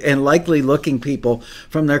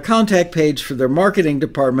contact page for their marketing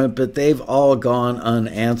department, but they've all gone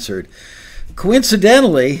unanswered.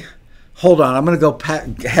 Coincidentally, hold on, I'm going to go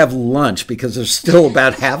have lunch because there's still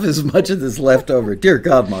about half as much of this left over. Dear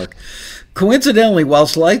God, Mark. Coincidentally,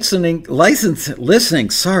 whilst listening to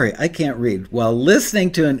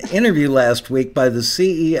an interview last week by the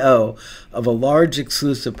CEO of a large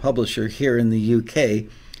exclusive publisher here in the UK,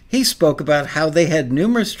 he spoke about how they had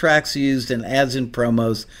numerous tracks used in ads and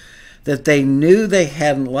promos that they knew they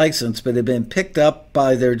hadn't licensed but had been picked up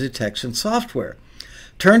by their detection software.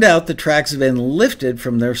 Turned out the tracks had been lifted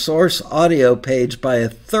from their source audio page by a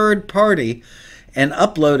third party and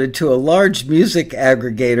uploaded to a large music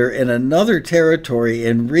aggregator in another territory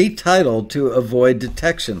and retitled to avoid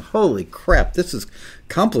detection. Holy crap, this is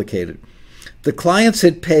complicated. The clients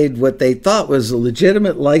had paid what they thought was a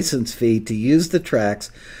legitimate license fee to use the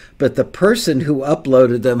tracks, but the person who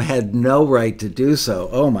uploaded them had no right to do so.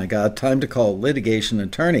 Oh my God, time to call a litigation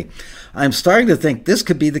attorney. I'm starting to think this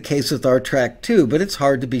could be the case with our track too, but it's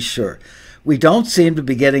hard to be sure. We don't seem to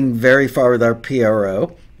be getting very far with our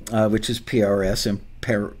PRO, which is PRS in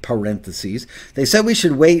parentheses. They said we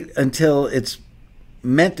should wait until it's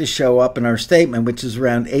meant to show up in our statement, which is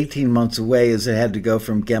around 18 months away, as it had to go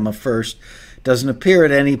from GEMA first. Doesn't appear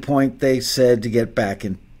at any point they said to get back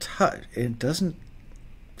in touch. It doesn't.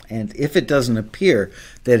 And if it doesn't appear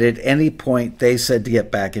that at any point they said to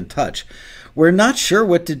get back in touch, we're not sure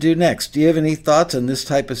what to do next. Do you have any thoughts on this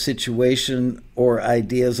type of situation or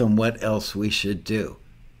ideas on what else we should do?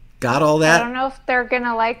 Got all that? I don't know if they're going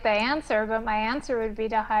to like the answer, but my answer would be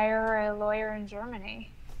to hire a lawyer in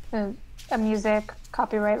Germany, a music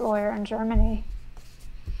copyright lawyer in Germany,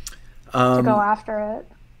 to go after it.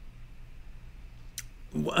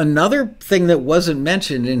 Another thing that wasn't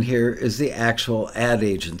mentioned in here is the actual ad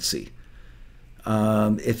agency.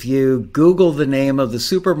 If you Google the name of the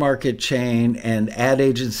supermarket chain and ad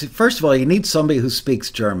agency, first of all, you need somebody who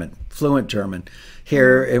speaks German, fluent German,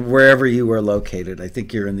 here, wherever you are located. I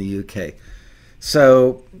think you're in the UK.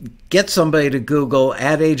 So get somebody to Google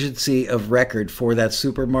ad agency of record for that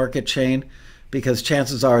supermarket chain, because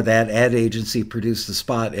chances are that ad agency produced the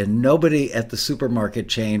spot, and nobody at the supermarket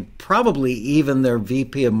chain, probably even their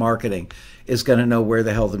VP of marketing, is going to know where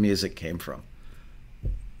the hell the music came from.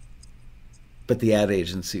 But the ad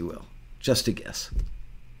agency will. Just a guess.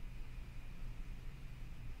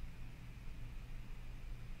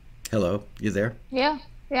 Hello, you there? Yeah.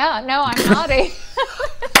 No, I'm nodding.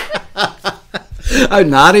 I'm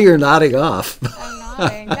nodding or nodding off? I'm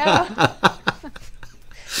nodding. No.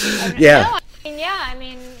 Yeah. No, I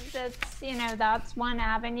mean, that's one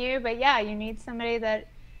avenue. But yeah, you need somebody that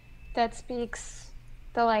speaks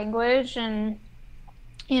the language, and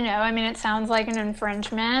it sounds like an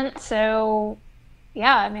infringement. So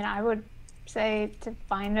yeah, I would say to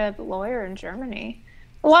find a lawyer in Germany.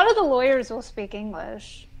 A lot of the lawyers will speak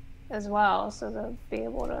English as well, so they'll be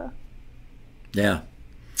able to. Yeah.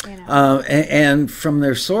 And from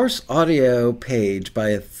their source audio page by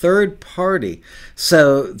a third party.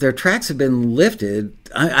 So their tracks have been lifted.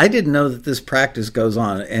 I didn't know that this practice goes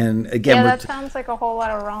on. And again, that sounds like a whole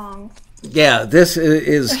lot of wrong. Yeah, this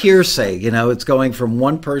is hearsay. It's going from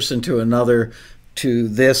one person to another to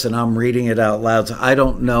this, and I'm reading it out loud. So I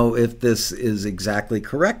don't know if this is exactly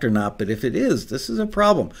correct or not, but if it is, this is a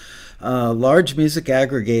problem. Large music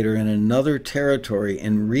aggregator in another territory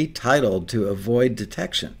and retitled to avoid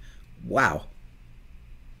detection. Wow.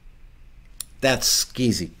 That's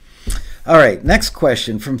skeezy. All right, next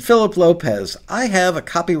question from Philip Lopez. I have a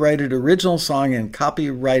copyrighted original song and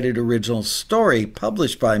copyrighted original story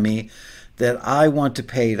published by me that I want to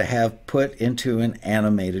pay to have put into an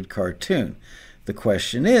animated cartoon. The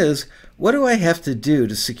question is, what do I have to do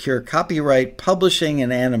to secure copyright, publishing,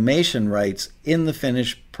 and animation rights in the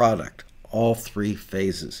finished product? All three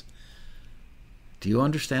phases. Do you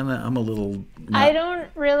understand that? I'm a little I not. don't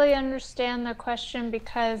really understand the question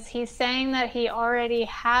because he's saying that he already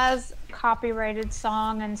has copyrighted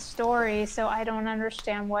song and story, so I don't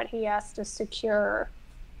understand what he has to secure.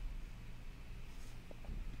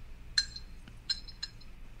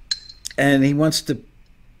 And he wants to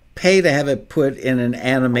pay to have it put in an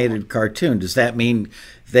animated cartoon. Does that mean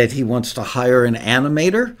that he wants to hire an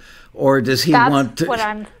animator, or does he want That's to? what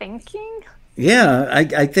I'm thinking. Yeah,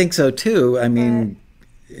 I think so too. I mean,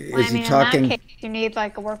 Well, is I he mean, in talking? that case, you need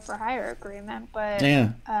like a work for hire agreement, but Yeah.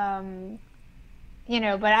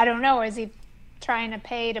 but I don't know. Is he trying to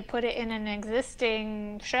pay to put it in an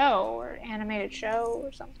existing show or animated show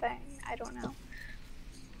or something? I don't know.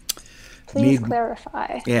 Please Need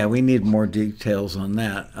clarify. Yeah, we need more details on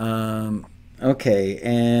that. Okay,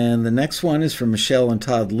 and the next one is from Michelle and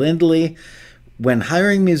Todd Lindley. When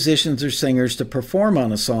hiring musicians or singers to perform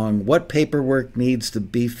on a song, what paperwork needs to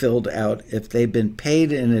be filled out if they've been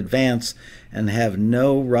paid in advance and have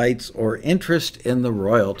no rights or interest in the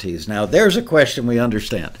royalties? Now, there's a question we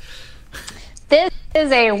understand. This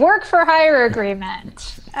is a work for hire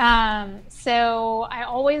agreement. So I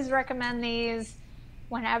always recommend these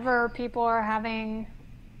whenever people are having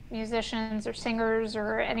musicians or singers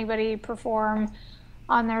or anybody perform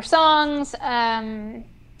on their songs.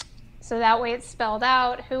 So that way it's spelled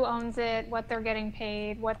out who owns it, what they're getting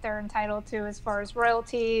paid, what they're entitled to as far as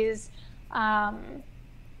royalties, all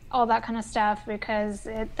that kind of stuff, because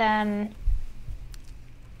it then,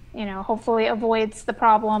 hopefully avoids the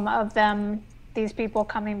problem of these people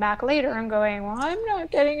coming back later and going, well, I'm not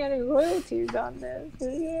getting any royalties on this.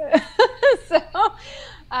 So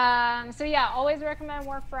yeah, always recommend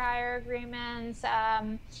work for hire agreements.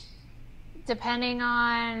 Depending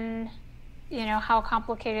on how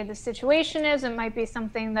complicated the situation is, it might be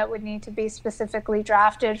something that would need to be specifically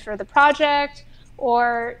drafted for the project,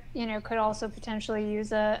 or could also potentially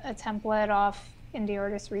use a template off Indie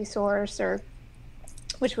Artist Resource, or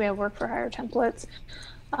which we have work for hire templates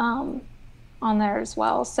on there as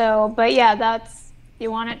well. So, but yeah,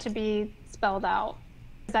 you want it to be spelled out.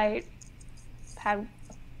 I had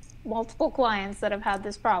multiple clients that have had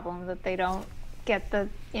this problem, that they don't get it's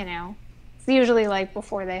usually like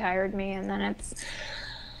before they hired me, and then it's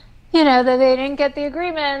that they didn't get the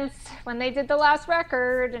agreements when they did the last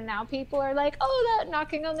record, and now people are like, oh, that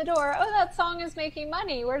knocking on the door, oh, that song is making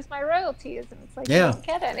money, where's my royalties? And it's like, Yeah. You don't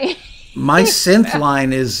get any. My synth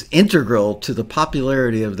line is integral to the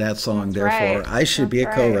popularity of that song. That's Therefore, right. I should be a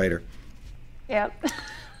That's co-writer. Yep.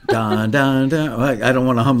 Dun, dun, dun. Well, I don't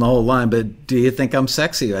want to hum the whole line, but Do You Think I'm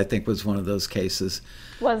Sexy? I think was one of those cases.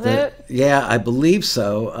 Was it? Yeah, I believe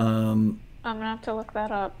so. I'm gonna have to look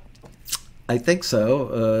that up. I think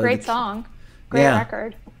so. Great song. Great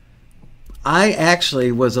record. I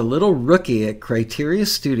actually was a little rookie at Criteria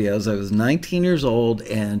Studios. I was 19 years old,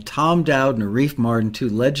 and Tom Dowd and Arif Mardin, two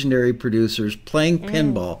legendary producers, playing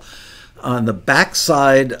pinball on the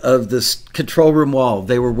backside of this control room wall.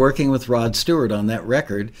 They were working with Rod Stewart on that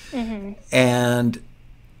record, and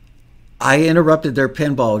I interrupted their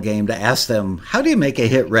pinball game to ask them, how do you make a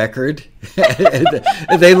hit record? And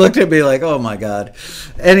they looked at me like, oh my God.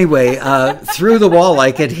 Anyway, through the wall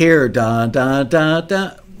I could hear, dun, dun, dun,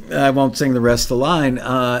 dun. I won't sing the rest of the line.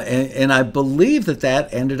 And I believe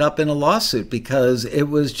that ended up in a lawsuit, because it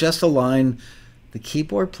was just a line. The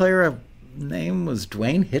keyboard player name was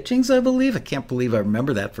Dwayne Hitchings, I believe. I can't believe I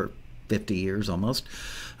remember that for 50 years almost.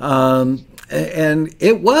 And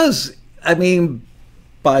it was, in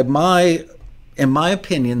my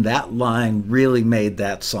opinion, that line really made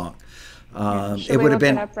that song. Should we look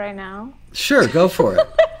it up right now? Sure, go for it.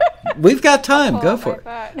 We've got time. Go for it.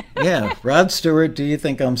 Phone. Yeah, Rod Stewart, Do You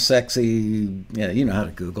Think I'm Sexy? Yeah, you know how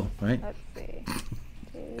to Google, right? Let's see.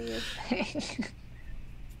 Do you think?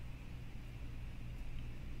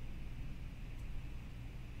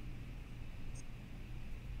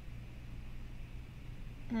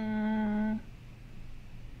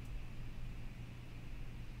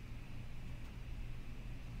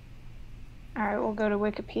 All right, we'll go to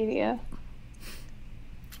Wikipedia.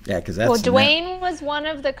 Yeah, because that's... Well, Dwayne was one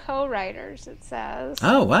of the co-writers, it says.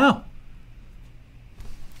 Oh, wow.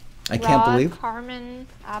 I can't believe... Carmen,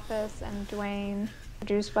 Apis, and Dwayne.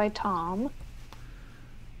 Produced by Tom.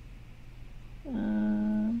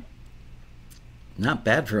 Not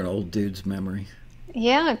bad for an old dude's memory.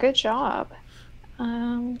 Yeah, good job.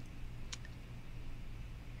 Oh,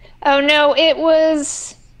 no, it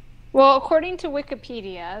was... Well, according to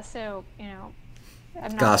Wikipedia, so,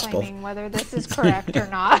 I'm not claiming whether this is correct or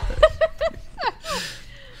not.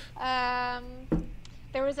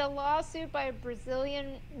 There was a lawsuit by a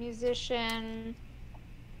Brazilian musician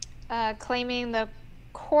claiming the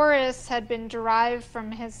chorus had been derived from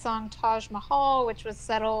his song Taj Mahal, which was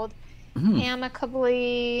settled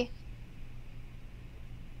amicably.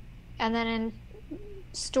 And then in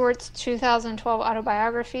Stewart's 2012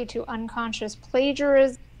 autobiography, to unconscious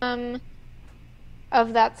plagiarism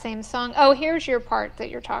of that same song. Oh, here's your part that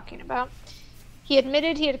you're talking about. He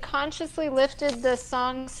admitted he had consciously lifted the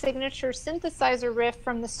song's signature synthesizer riff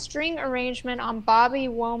from the string arrangement on Bobby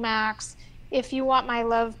Womack's If You Want My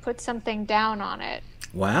Love, Put Something Down on It.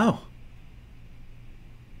 Wow.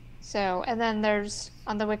 So, and then there's,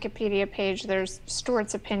 on the Wikipedia page, there's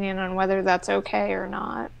Stewart's opinion on whether that's okay or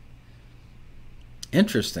not.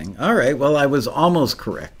 Interesting. All right. Well, I was almost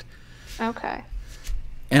correct. Okay.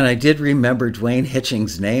 And I did remember Dwayne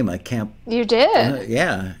Hitching's name. I can't. You did?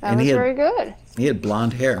 Yeah. That was very good. He had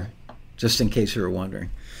blonde hair, just in case you were wondering.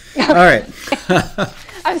 All right.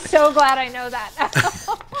 I'm so glad I know that now.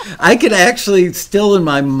 I could actually still in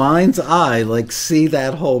my mind's eye, like, see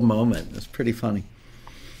that whole moment. It's pretty funny.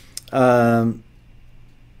 Oh,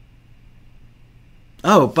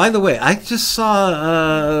 by the way, I just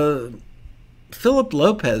saw Philip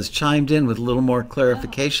Lopez chimed in with a little more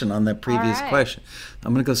clarification on that previous question.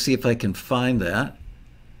 I'm going to go see if I can find that.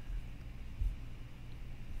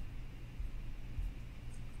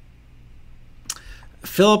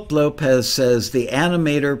 Philip Lopez says, the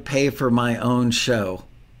animator pay for my own show.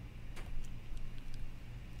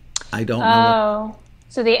 I don't know. Oh,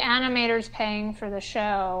 so the animator's paying for the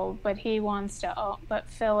show, but but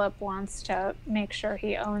Philip wants to make sure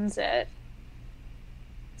he owns it.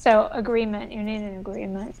 So agreement, you need an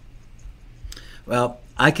agreement. Well,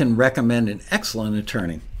 I can recommend an excellent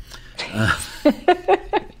attorney.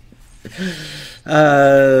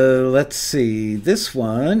 Let's see. This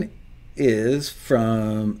one is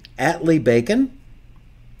from Atlee Bacon.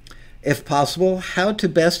 If possible, how to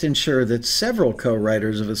best ensure that several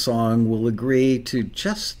co-writers of a song will agree to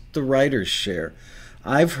just the writer's share.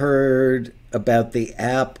 I've heard about the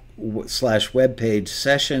app /webpage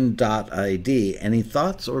session.id. Any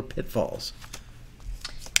thoughts or pitfalls?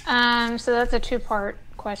 So that's a two-part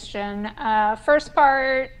question. First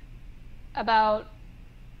part about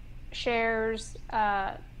shares,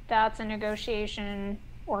 that's a negotiation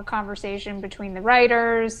or conversation between the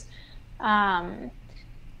writers.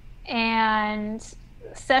 And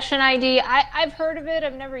Session ID, I've heard of it.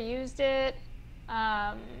 I've never used it.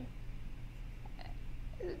 My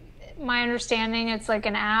understanding, it's like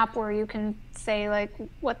an app where you can say like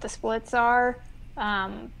what the splits are,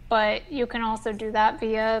 but you can also do that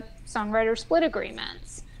via songwriter split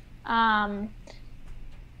agreements,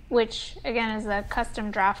 which again is a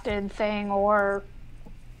custom drafted thing, or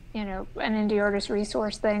an indie artist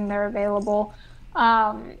resource thing. They're available,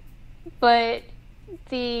 but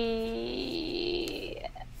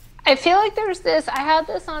I feel like there's this. I had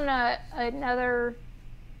this on another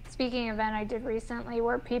speaking event I did recently,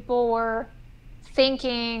 where people were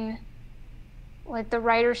thinking like the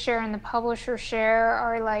writer share and the publisher share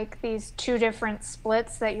are like these two different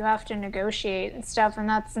splits that you have to negotiate and stuff, and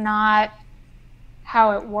that's not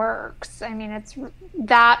how it works. I mean, it's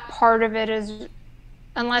that part of it is,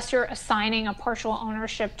 unless you're assigning a partial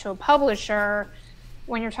ownership to a publisher,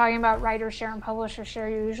 when you're talking about writer share and publisher share,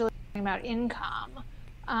 you're usually talking about income.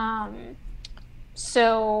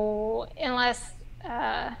 So unless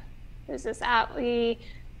who's this Atlee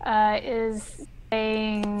is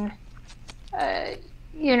saying,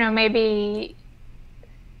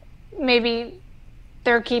 maybe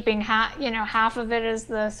they're keeping half of it as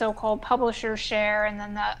the so-called publisher share, and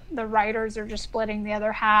then the writers are just splitting the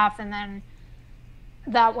other half, and then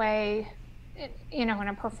that way, in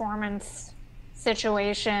a performance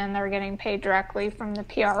situation, they're getting paid directly from the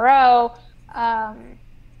PRO.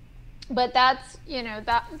 But that's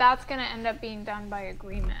that's going to end up being done by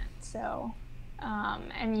agreement. So,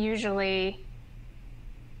 and usually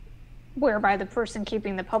whereby the person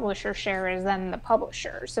keeping the publisher share is then the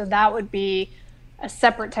publisher. So that would be a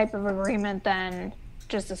separate type of agreement than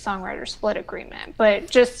just a songwriter split agreement. But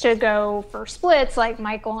just to go for splits, like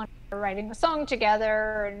Michael and I are writing a song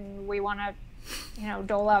together and we want to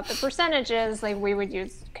dole out the percentages, like we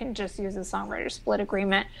can just use a songwriter split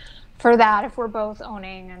agreement for that if we're both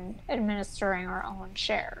owning and administering our own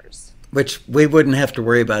shares. Which we wouldn't have to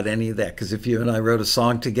worry about any of that, because if you and I wrote a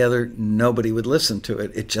song together, nobody would listen to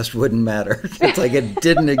it. It just wouldn't matter. It's like it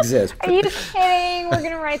didn't exist. Are you kidding? We're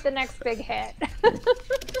going to write the next big hit.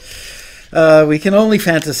 We can only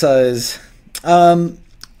fantasize.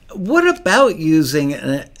 What about using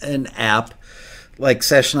an app like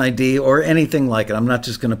Session ID or anything like it? I'm not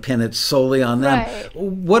just going to pin it solely on them. Right.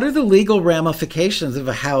 What are the legal ramifications of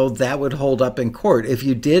how that would hold up in court if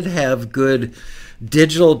you did have good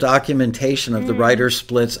digital documentation of the writer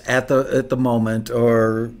splits at the moment,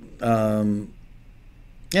 or writer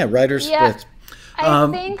splits.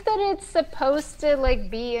 I think that it's supposed to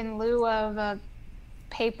like be in lieu of a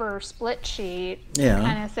paper split sheet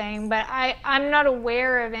kind of thing, but I'm not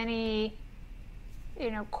aware of any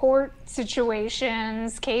court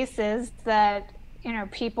situations, cases that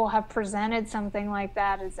people have presented something like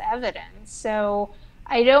that as evidence. So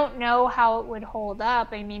I don't know how it would hold up.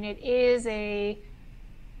 I mean, it is a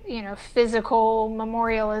physical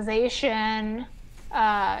memorialization,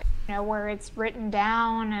 where it's written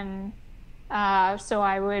down, and so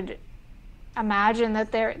I would imagine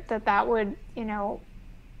that that would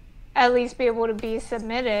at least be able to be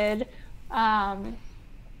submitted, as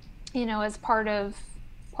part of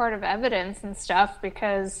evidence and stuff,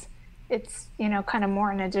 because it's kind of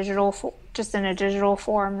more in a digital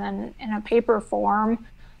form than in a paper form.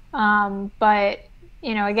 But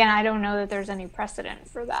again, I don't know that there's any precedent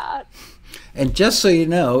for that. And just so you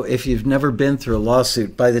know, if you've never been through a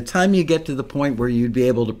lawsuit, by the time you get to the point where you'd be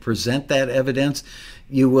able to present that evidence,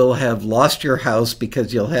 you will have lost your house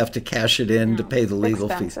because you'll have to cash it in to pay the legal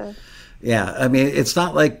fees. Yeah, I mean, it's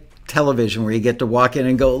not like television where you get to walk in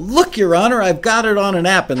and go, "Look, Your Honor, I've got it on an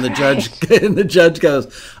app," and the judge goes,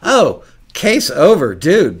 "Oh, case over,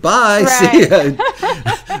 dude. Bye. Right. See ya."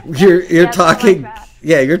 You're talking,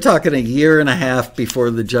 you're talking a year and a half before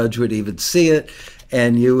the judge would even see it,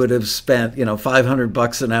 and you would have spent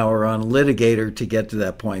 $500 an hour on a litigator to get to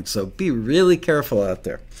that point. So be really careful out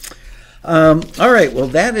there. All right, well,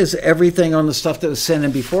 that is everything on the stuff that was sent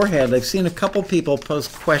in beforehand. I've seen a couple people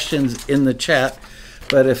post questions in the chat,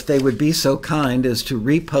 but if they would be so kind as to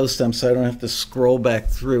repost them so I don't have to scroll back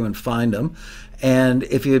through and find them. And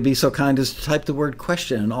if you would be so kind as to type the word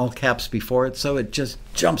question in all caps before it so it just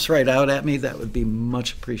jumps right out at me, that would be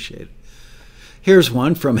much appreciated. Here's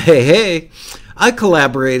one from Hey. I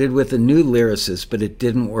collaborated with a new lyricist, but it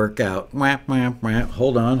didn't work out. Wah, wah, wah.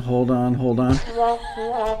 Hold on.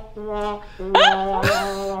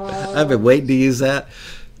 I've been waiting to use that.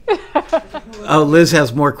 Oh, Liz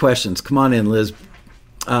has more questions. Come on in, Liz.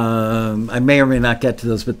 I may or may not get to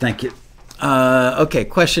those, but thank you. Okay,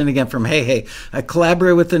 question again from Hey. I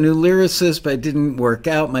collaborated with a new lyricist, but it didn't work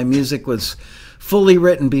out. My music was fully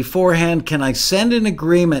written beforehand. Can I send an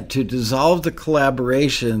agreement to dissolve the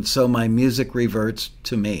collaboration so my music reverts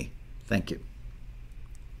to me? Thank you.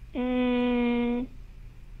 You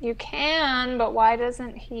can, but why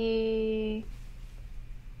doesn't he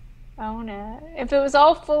own it? If it was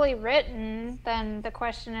all fully written, then the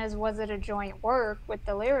question is, was it a joint work with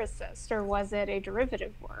the lyricist, or was it a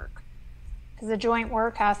derivative work? Because the joint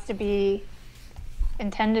work has to be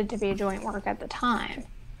intended to be a joint work at the time.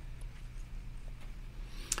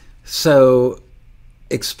 So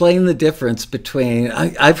explain the difference between,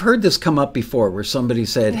 I've heard this come up before where somebody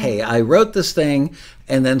said, hey, I wrote this thing,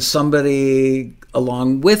 and then somebody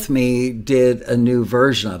along with me did a new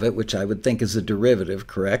version of it, which I would think is a derivative,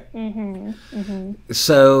 correct?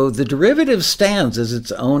 So the derivative stands as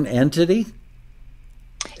its own entity?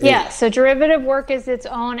 Yeah, so derivative work is its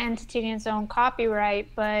own entity and its own copyright,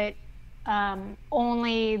 but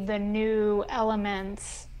only the new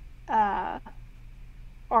elements are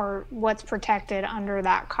what's protected under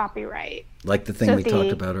that copyright. Like the thing we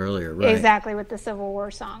talked about earlier, right? Exactly, with the Civil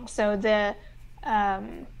War song. So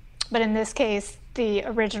but in this case, the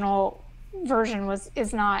original version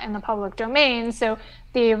is not in the public domain. So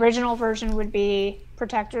the original version would be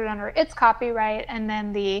protected under its copyright, and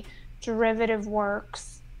then the derivative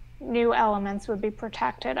works, new elements, would be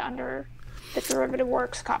protected under the derivative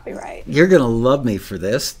works copyright. You're going to love me for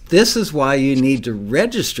this. This is why you need to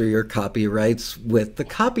register your copyrights with the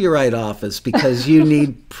Copyright Office, because you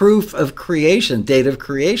need proof of creation, date of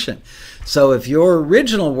creation. So if your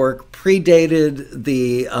original work predated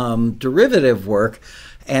the derivative work,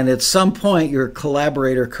 and at some point your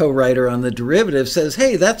collaborator, co-writer on the derivative says,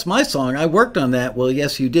 hey, that's my song, I worked on that. Well,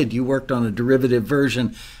 yes, you did. You worked on a derivative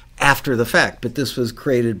version after the fact, but this was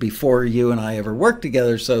created before you and I ever worked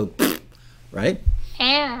together, so... Right?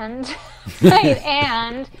 And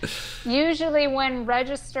usually when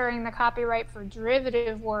registering the copyright for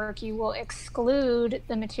derivative work, you will exclude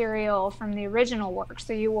the material from the original work.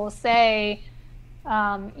 So you will say,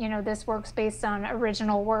 this work's based on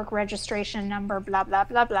original work registration number, blah, blah,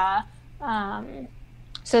 blah, blah.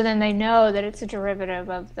 So then they know that it's a derivative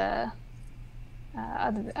of the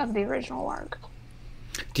original work.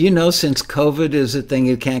 Do you know, since COVID is a thing,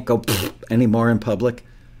 you can't go anymore in public?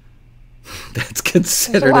 That's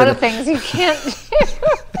considered There's a lot of things you can't do.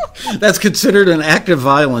 That's considered an act of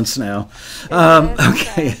violence now.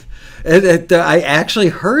 Okay. I actually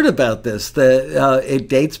heard about this. It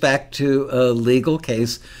dates back to a legal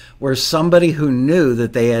case where somebody who knew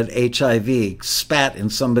that they had HIV spat in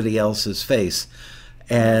somebody else's face,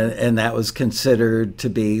 and that was considered to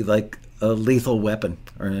be like a lethal weapon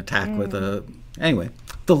or an attack with a... Anyway,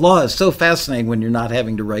 the law is so fascinating when you're not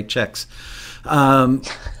having to write checks. All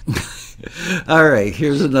right,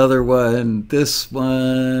 here's another one. This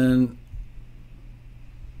one...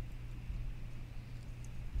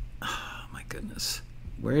 Oh, my goodness.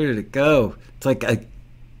 Where did it go? It's like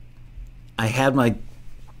I had my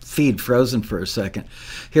feed frozen for a second.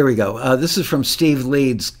 Here we go. This is from Steve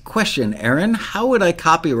Leeds. Question, Aaron, how would I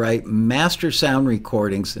copyright master sound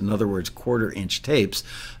recordings, in other words, quarter-inch tapes,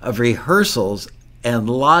 of rehearsals and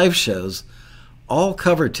live shows, all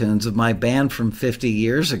cover tunes of my band from 50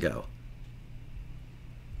 years ago?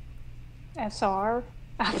 SR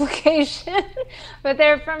application, but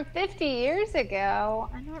they're from 50 years ago.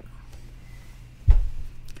 I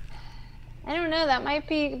don't know. That might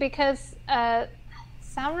be because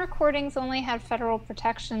sound recordings only had federal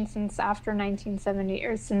protection since after 1970,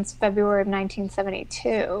 or since February of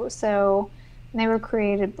 1972. So they were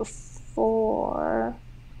created before.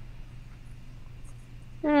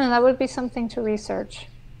 I don't know. That would be something to research,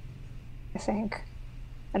 I think.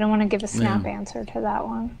 I don't want to give a snap answer to that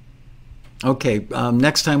one. Okay.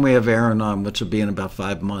 Next time we have Aaron on, which will be in about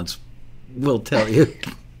 5 months, we'll tell you.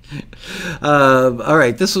 All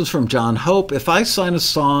right, this was from John Hope. If I sign a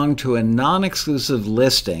song to a non-exclusive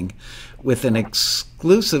listing with an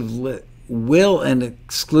exclusive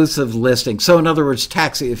listing, so in other words,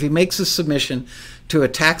 taxi, if he makes a submission to a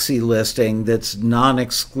taxi listing that's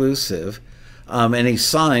non-exclusive, and he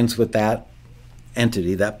signs with that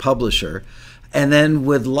entity, that publisher, and then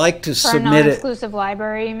would like to submit it... non-exclusive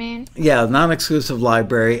library, you mean? Yeah, non-exclusive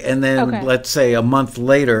library. And then, let's say a month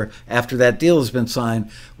later, after that deal has been signed,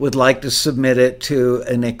 would like to submit it to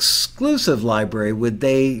an exclusive library. Would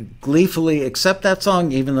they gleefully accept that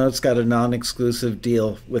song, even though it's got a non-exclusive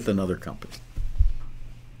deal with another company?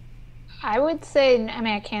 I would say, I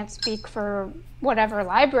mean, I can't speak for whatever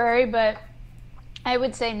library, but I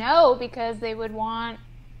would say no, because they would want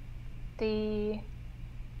the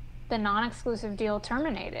non-exclusive deal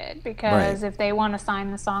terminated, because if they want to sign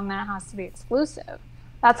the song, then it has to be exclusive.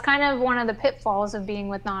 That's kind of one of the pitfalls of being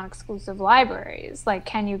with non-exclusive libraries. Like,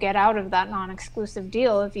 can you get out of that non-exclusive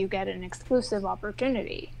deal if you get an exclusive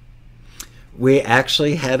opportunity? We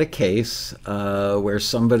actually had a case where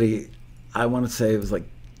somebody, I want to say it was like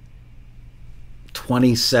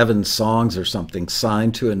 27 songs or something,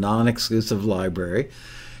 signed to a non-exclusive library.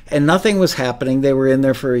 And nothing was happening. They were in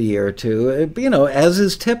there for a year or two. You know, as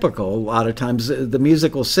is typical, a lot of times the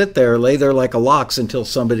music will sit there, lay there like a lox until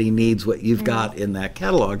somebody needs what you've got in that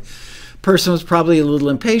catalog. Person was probably a little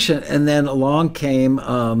impatient, and then along came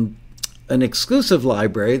an exclusive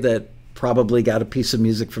library that probably got a piece of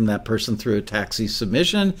music from that person through a taxi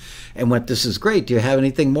submission and went, "This is great. Do you have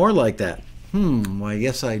anything more like that?" Why,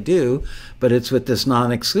 yes, I do, but it's with this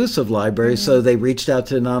non-exclusive library. So they reached out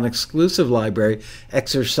to a non-exclusive library,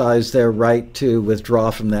 exercised their right to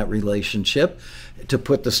withdraw from that relationship, to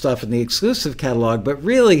put the stuff in the exclusive catalog. But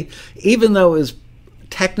really, even though it was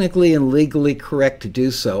technically and legally correct to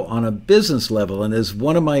do so on a business level, and as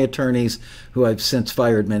one of my attorneys, who I've since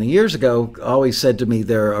fired many years ago, always said to me,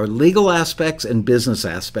 there are legal aspects and business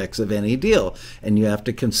aspects of any deal, and you have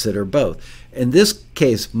to consider both. In this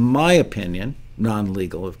case, my opinion,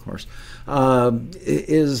 non-legal of course,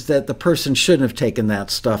 is that the person shouldn't have taken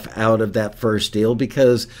that stuff out of that first deal,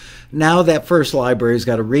 because now that first library's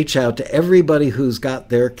got to reach out to everybody who's got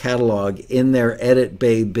their catalog in their edit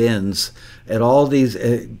bay bins at all these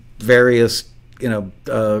various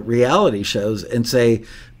reality shows and say,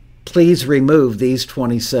 please remove these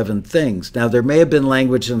 27 things. Now, there may have been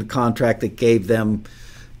language in the contract that gave them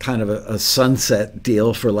kind of a sunset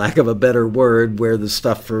deal, for lack of a better word, where the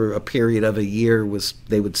stuff for a period of a year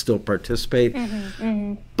they would still participate.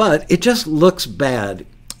 But it just looks bad.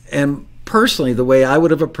 And personally, the way I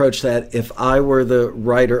would have approached that if I were the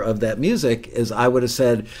writer of that music is I would have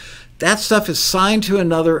said, that stuff is signed to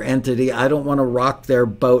another entity. I don't want to rock their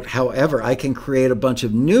boat. However, I can create a bunch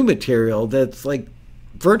of new material that's like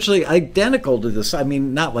virtually identical to this. I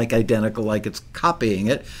mean, not like identical, like it's copying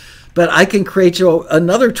it, but I can create you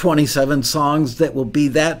another 27 songs that will be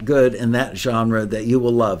that good in that genre that you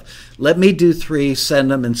will love. Let me do 3, send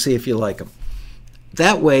them, and see if you like them.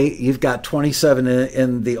 That way, you've got 27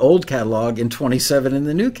 in the old catalog and 27 in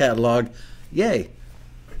the new catalog. Yay.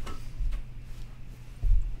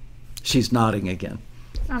 She's nodding again.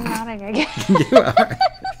 I'm nodding again. You are.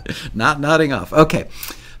 Not nodding off. Okay.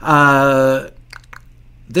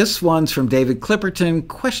 This one's from David Clipperton.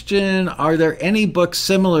 Question, are there any books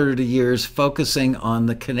similar to yours focusing on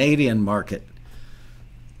the Canadian market?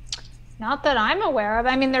 Not that I'm aware of.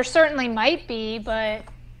 I mean, there certainly might be, but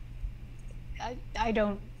I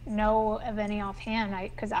don't know of any offhand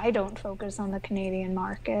because I don't focus on the Canadian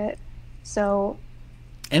market. So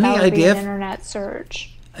any that would idea be an internet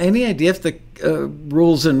search. Any idea if the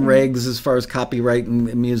rules and regs as far as copyright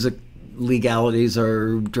and music legalities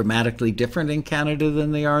are dramatically different in Canada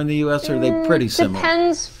than they are in the U.S., or are they pretty similar?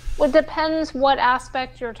 It depends what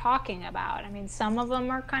aspect you're talking about. I mean, some of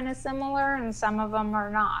them are kind of similar and some of them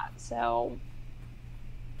are not. So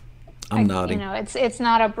I'm nodding. It's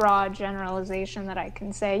not a broad generalization that I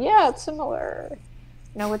can say, yeah, it's similar.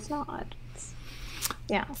 No, it's not.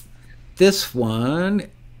 Yeah. This one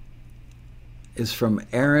is from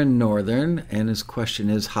Aaron Northern, and his question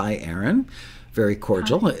is, hi, Aaron. Very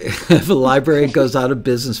cordial. If a library goes out of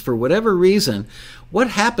business for whatever reason, what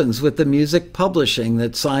happens with the music publishing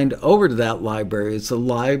that's signed over to that library? Is the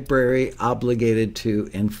library obligated to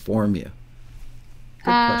inform you? Good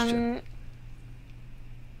question.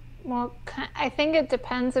 Well, I think it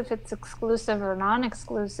depends if it's exclusive or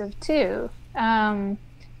non-exclusive too, and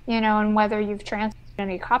whether you've transferred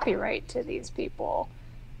any copyright to these people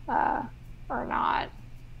or not,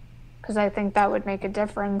 because I think that would make a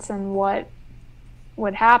difference in what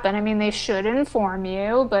would happen. I mean, they should inform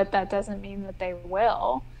you, but that doesn't mean that they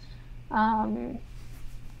will. I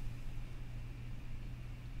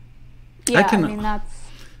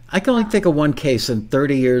can only think of one case in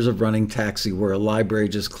 30 years of running Taxi where a library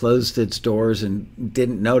just closed its doors and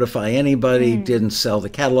didn't notify anybody, didn't sell the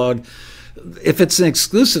catalog. If it's an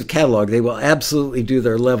exclusive catalog, they will absolutely do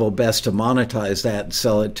their level best to monetize that and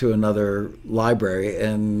sell it to another library.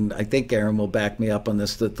 And I think Aaron will back me up on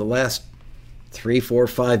this, that the last 3, 4,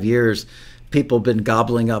 5 years, people have been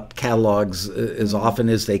gobbling up catalogs as often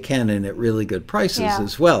as they can and at really good prices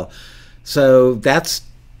as well. So that's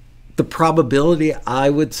the probability, I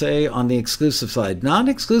would say, on the exclusive side.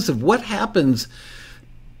 Non-exclusive, what happens?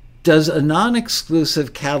 Does a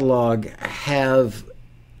non-exclusive catalog have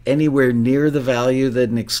anywhere near the value that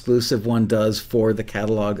an exclusive one does for the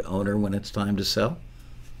catalog owner when it's time to sell?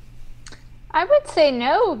 I would say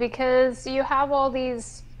no, because you have all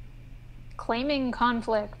these claiming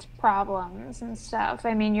conflict problems and stuff.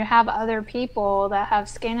 I mean, you have other people that have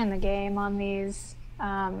skin in the game on these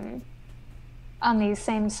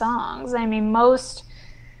same songs. I mean, most,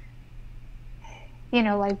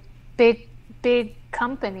 like big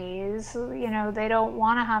companies, they don't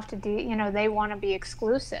want to have to do, they want to be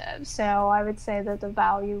exclusive. So I would say that the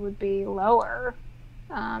value would be lower.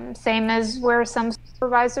 Same as where some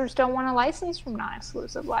supervisors don't want to license from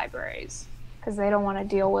non-exclusive libraries because they don't want to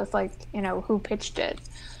deal with who pitched it.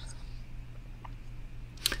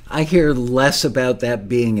 I hear less about that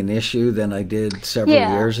being an issue than I did several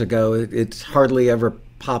years ago. It hardly ever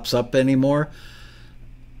pops up anymore.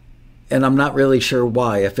 And I'm not really sure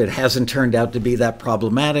why, if it hasn't turned out to be that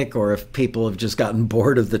problematic or if people have just gotten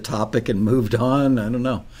bored of the topic and moved on. I don't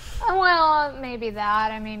know. Well, maybe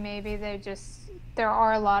that. I mean, maybe there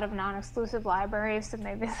are a lot of non-exclusive libraries, so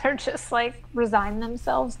maybe they're just resign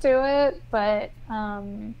themselves to it. But,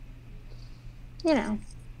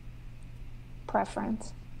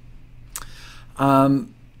 preference.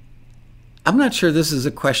 I'm not sure this is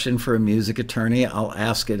a question for a music attorney. I'll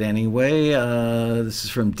ask it anyway. This is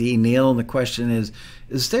from D. Neal, and the question is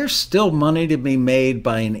there still money to be made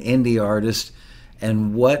by an indie artist,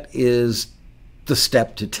 and what is the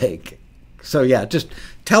step to take? So, just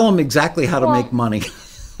tell them exactly how to make money.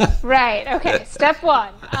 Right. Okay. Step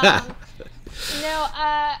one. I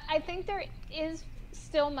think there is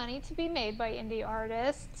still money to be made by indie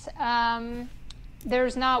artists.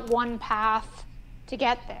 There's not one path to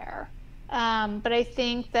get there. But I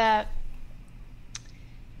think that,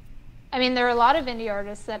 there are a lot of indie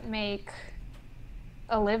artists that make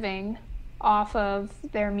a living off of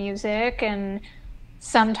their music, and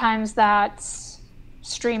sometimes that's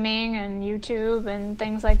streaming and YouTube and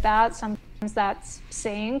things like that. Sometimes that's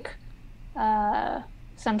sync.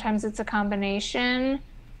 Sometimes it's a combination.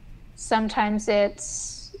 Sometimes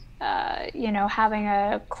it's, having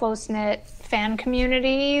a close-knit fan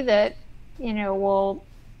community that, will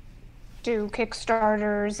do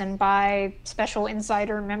Kickstarters and buy special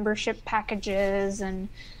insider membership packages and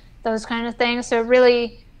those kind of things. So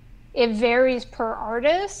it varies per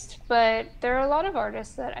artist, but there are a lot of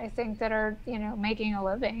artists that I think that are, making a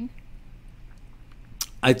living.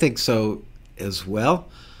 I think so as well.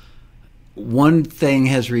 One thing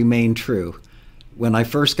has remained true. When I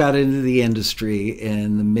first got into the industry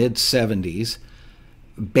in the mid-'70s,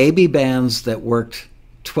 baby bands that worked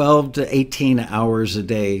 12 to 18 hours a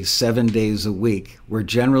day, 7 days a week, were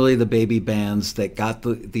generally the baby bands that got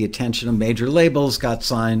the attention of major labels, got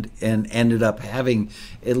signed, and ended up having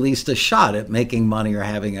at least a shot at making money or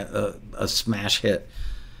having a smash hit.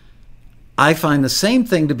 I find the same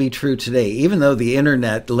thing to be true today. Even though the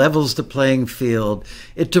internet levels the playing field,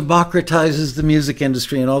 it democratizes the music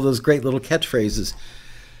industry and all those great little catchphrases.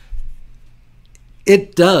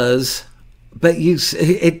 It does, but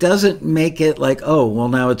it doesn't make it like, oh, well,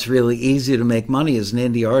 now it's really easy to make money as an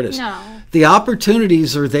indie artist. No. The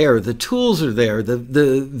opportunities are there. The tools are there.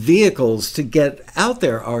 The vehicles to get out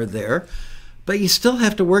there are there, but you still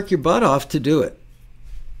have to work your butt off to do it.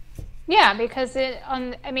 Yeah, because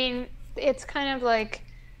it's kind of like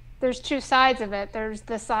there's two sides of it. There's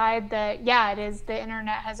the side that, yeah, it is the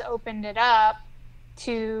internet has opened it up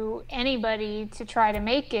to anybody to try to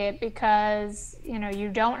make it because, you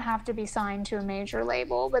don't have to be signed to a major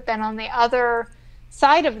label. But then on the other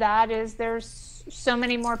side of that is there's so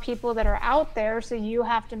many more people that are out there, so you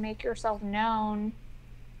have to make yourself known,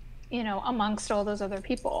 amongst all those other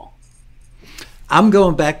people. I'm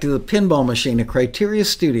going back to the pinball machine at Criteria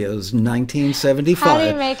Studios, 1975. How do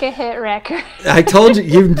you make a hit record? I told you,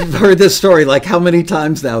 you've heard this story like how many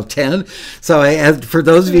times now? 10? So for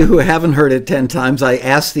those of you who haven't heard it 10 times, I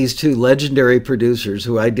asked these two legendary producers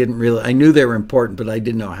who I knew they were important, but I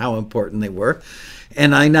didn't know how important they were.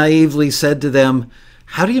 And I naively said to them,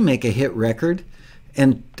 how do you make a hit record?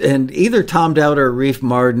 And either Tom Dowd or Reef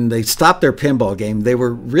Martin, they stopped their pinball game. They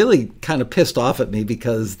were really kind of pissed off at me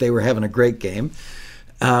because they were having a great game,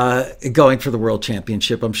 going for the world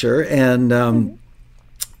championship, I'm sure. And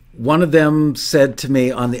one of them said to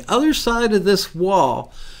me, on the other side of this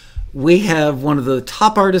wall, we have one of the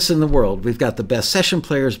top artists in the world. We've got the best session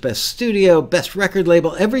players, best studio, best record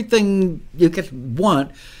label, everything you could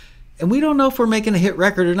want. And we don't know if we're making a hit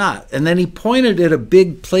record or not. And then he pointed at a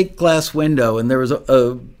big plate glass window, and there was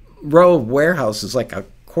a row of warehouses like a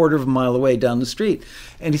quarter of a mile away down the street.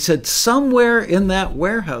 And he said, somewhere in that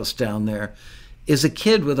warehouse down there is a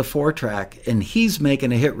kid with a 4-track, and he's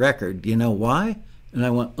making a hit record. You know why? And I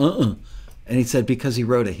went, And he said, because he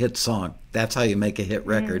wrote a hit song. That's how you make a hit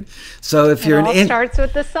record. So if it starts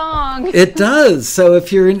with the song. It does. So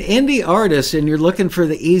if you're an indie artist and you're looking for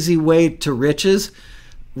the easy way to riches,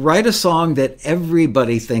 write a song that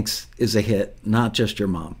everybody thinks is a hit, not just your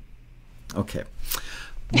mom. Okay.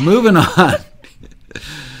 Moving on.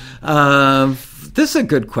 This is a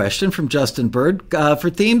good question from Justin Bird. For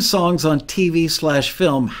theme songs on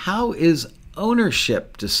TV/film, how is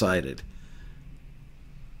ownership decided?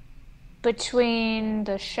 Between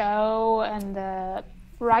the show and the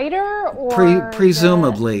writer, or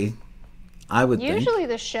presumably, I would think. Usually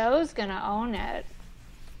the show's going to own it.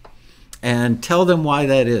 And tell them why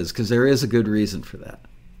that is, because there is a good reason for that,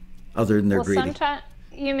 other than they're greedy. Sometimes,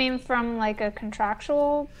 you mean from like a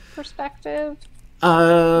contractual perspective?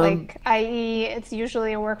 I.e., it's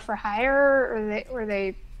usually a work for hire, or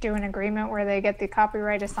they do an agreement where they get the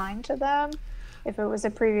copyright assigned to them if it was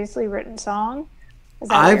a previously written song? Is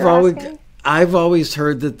that what you're asking? I've always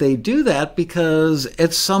heard that they do that because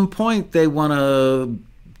at some point they want to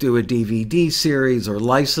do a DVD series or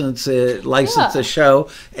license a show,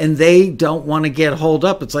 and they don't want to get holed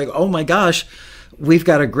up. It's like, oh my gosh, we've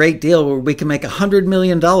got a great deal where we can make $100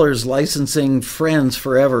 million licensing Friends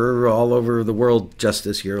forever all over the world just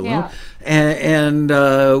this year alone. And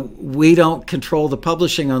we don't control the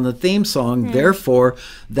publishing on the theme song. Therefore,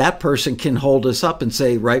 that person can hold us up and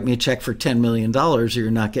say, write me a check for $10 million or you're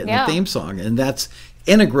not getting the theme song. And that's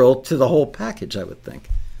integral to the whole package, I would think.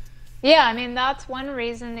 Yeah, I mean, that's one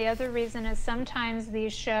reason. The other reason is sometimes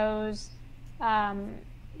these shows,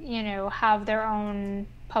 have their own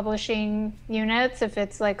publishing units if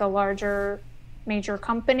it's like a larger major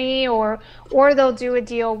company, or they'll do a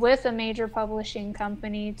deal with a major publishing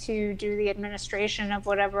company to do the administration of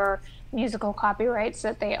whatever musical copyrights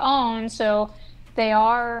that they own. So they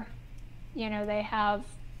are, they have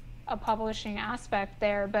a publishing aspect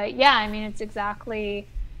there. But yeah, I mean, it's exactly...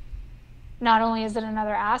 Not only is it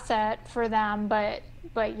another asset for them, but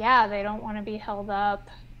yeah, they don't want to be held up,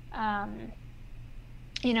 in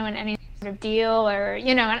any sort of deal or,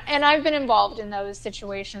 and I've been involved in those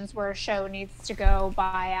situations where a show needs to go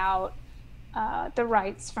buy out the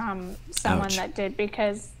rights from someone that did,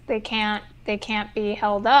 because they can't be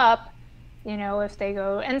held up, if they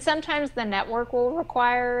go, and sometimes the network will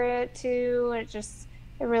require it too.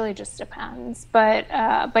 It really just depends. But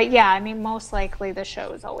yeah, I mean, most likely the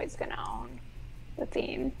show is always going to own the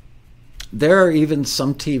theme. There are even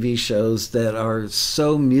some TV shows that are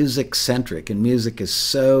so music-centric, and music is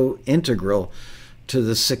so integral to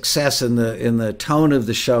the success in the tone of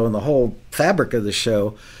the show and the whole fabric of the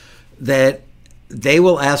show, that they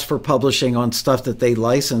will ask for publishing on stuff that they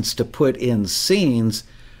license to put in scenes,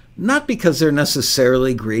 not because they're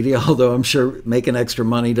necessarily greedy, although I'm sure making extra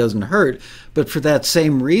money doesn't hurt, but for that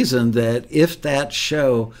same reason, that if that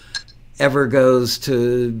show ever goes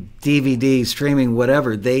to DVD, streaming,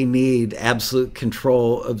 whatever, they need absolute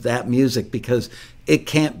control of that music, because it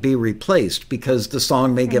can't be replaced, because the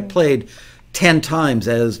song may get played 10 times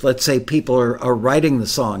as, let's say, people are writing the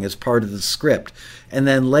song as part of the script. And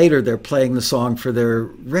then later they're playing the song for their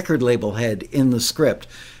record label head in the script.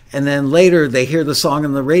 And then later they hear the song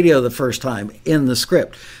on the radio the first time in the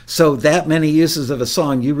script. So that many uses of a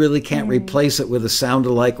song, you really can't replace it with a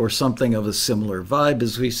sound-alike or something of a similar vibe,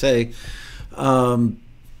 as we say.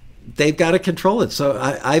 They've got to control it. So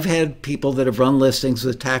I've had people that have run listings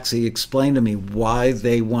with Taxi explain to me why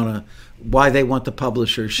they want the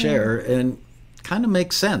publisher's share, and kind of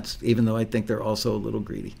makes sense, even though I think they're also a little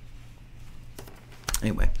greedy.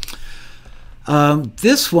 Anyway,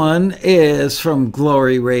 this one is from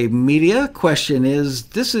Glory Ray Media. Question is,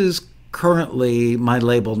 this is currently my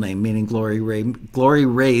label name, meaning Glory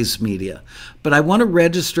Ray's Media, but I want to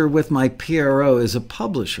register with my PRO as a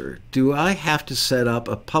publisher. Do I have to set up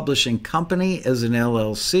a publishing company as an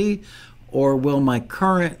LLC, or will my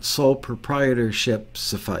current sole proprietorship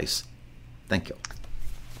suffice? Thank you.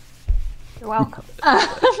 You're welcome.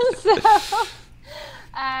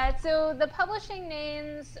 So the publishing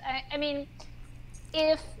names, I mean,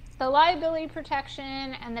 if the liability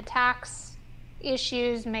protection and the tax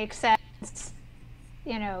issues make sense,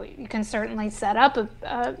 you know, you can certainly set up a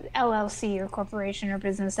LLC or corporation or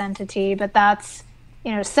business entity, but that's,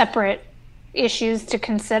 you know, separate issues to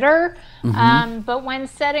consider. But when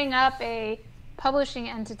setting up a publishing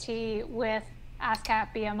entity with ASCAP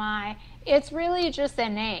BMI, it's really just a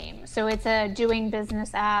name. So it's a doing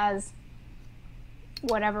business as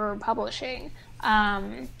whatever publishing.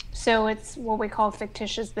 So it's what we call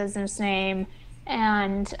fictitious business name.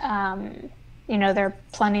 And, you know, there are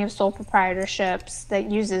plenty of sole proprietorships that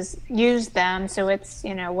use them. So it's,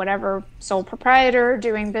 you know, whatever sole proprietor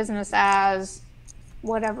doing business as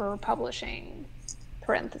whatever publishing,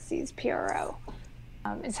 parentheses, PRO,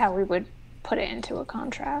 is how we would put it into a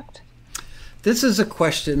contract. This is a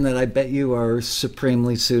question that I bet you are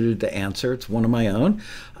supremely suited to answer. It's one of my own.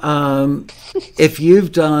 If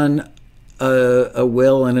you've done a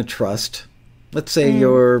will and a trust, let's say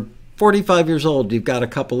you're 45 years old, you've got a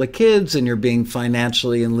couple of kids, and you're being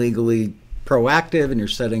financially and legally proactive, and you're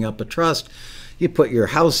setting up a trust. You put your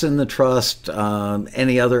house in the trust,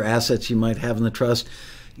 any other assets you might have in the trust.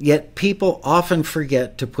 Yet people often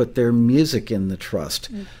forget to put their music in the trust.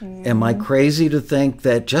 Am I crazy to think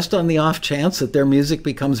that just on the off chance that their music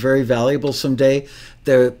becomes very valuable someday,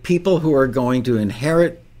 the people who are going to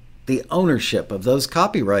inherit the ownership of those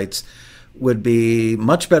copyrights would be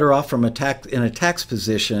much better off in a tax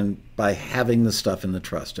position by having the stuff in the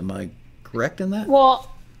trust? Am I correct in that? Well,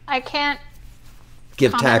 I can't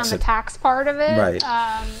give comment tax on the tax part of it, right?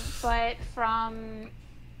 But from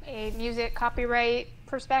a music copyright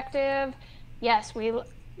perspective, yes, we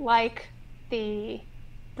like the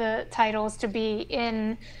titles to be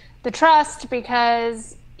in the trust,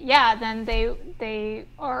 because then they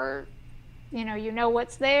are, you know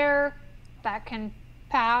what's there, that can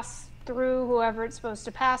pass through whoever it's supposed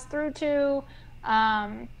to pass through to,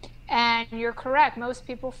 and you're correct, most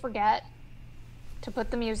people forget to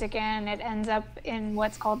put the music in. It ends up in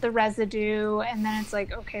what's called the residue, and then it's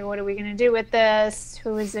like, okay, what are we going to do with this?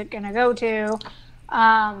 Who is it going to go to?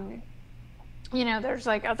 There's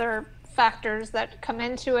like other factors that come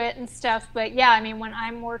into it and stuff. But yeah, I mean, when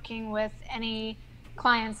I'm working with any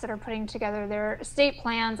clients that are putting together their estate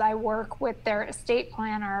plans, I work with their estate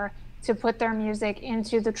planner to put their music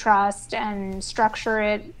into the trust and structure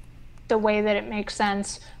it the way that it makes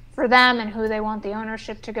sense for them, and who they want the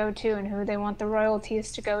ownership to go to, and who they want the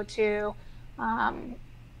royalties to go to,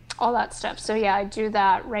 all that stuff. So yeah, I do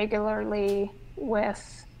that regularly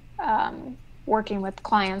with working with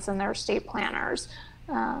clients and their estate planners,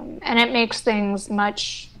 and it makes things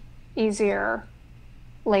much easier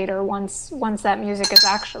later once that music is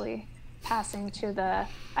actually passing to the.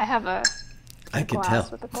 I have a glass tell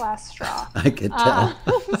with a glass straw. I could tell.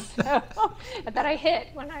 So, that I hit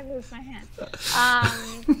when I moved my hand.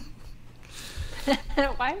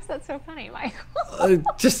 Why is that so funny, Michael?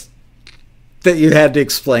 Just that you had to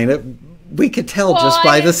explain it. We could tell just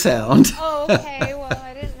by the sound. Oh, okay. Well,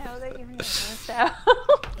 I didn't know that you knew. So.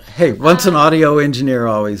 Hey, once an audio engineer,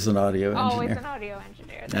 always an audio engineer. Always an audio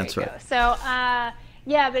engineer. That's right. Go. So,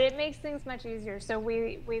 but it makes things much easier. So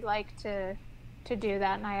we like to to do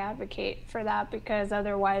that, and I advocate for that, because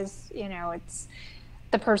otherwise, it's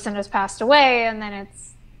the person has passed away, and then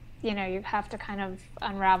it's, you have to kind of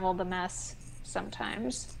unravel the mess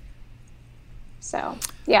sometimes. So,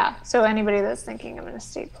 yeah. So anybody that's thinking of an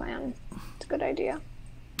estate plan, it's a good idea.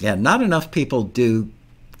 Yeah, not enough people do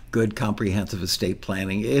good comprehensive estate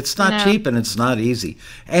planning. It's not cheap and it's not easy.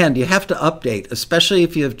 And you have to update, especially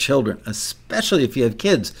if you have children, especially if you have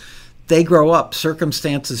kids. They grow up,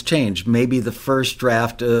 circumstances change. Maybe the first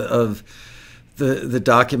draft of the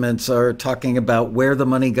documents are talking about where the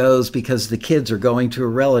money goes because the kids are going to a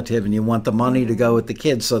relative and you want the money to go with the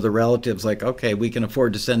kids. So the relative's like, okay, we can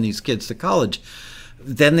afford to send these kids to college.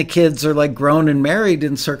 Then the kids are like grown and married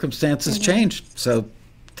and circumstances change. So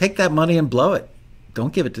take that money and blow it.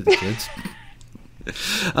 Don't give it to the kids.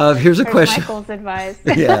 Here's a question. Michael's advice.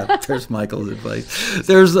 Yeah, there's Michael's advice.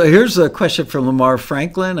 Here's a question from Lamar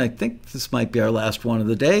Franklin. I think this might be our last one of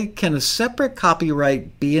the day. Can a separate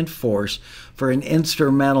copyright be enforced for an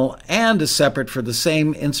instrumental and a separate for the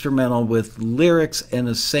same instrumental with lyrics and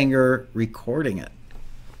a singer recording it?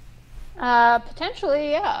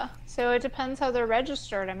 Potentially, yeah. So it depends how they're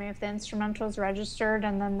registered. I mean, if the instrumental is registered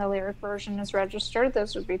and then the lyric version is registered,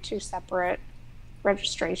 those would be two separate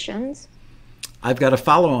registrations. I've got a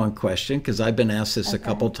follow-on question because I've been asked this a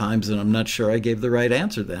couple times and I'm not sure I gave the right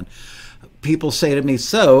answer then. People say to me,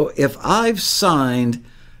 so if I've signed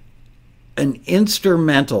an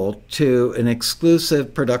instrumental to an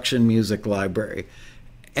exclusive production music library,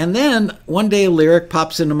 and then one day a lyric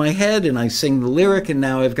pops into my head and I sing the lyric and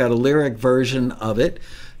now I've got a lyric version of it,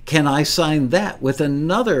 can I sign that with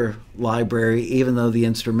another library even though the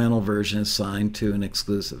instrumental version is signed to an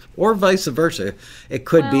exclusive? Or vice versa. It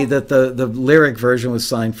could be that the lyric version was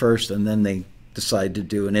signed first and then they decide to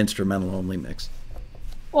do an instrumental only mix.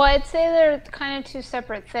 Well, I'd say they're kind of two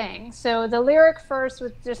separate things. So the lyric first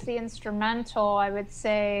with just the instrumental, I would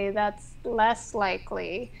say that's less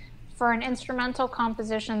likely. For an instrumental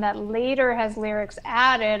composition that later has lyrics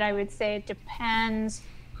added, I would say it depends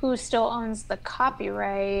who still owns the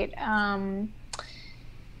copyright.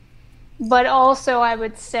 But also I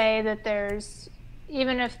would say that there's,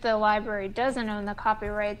 even if the library doesn't own the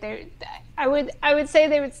copyright, I would say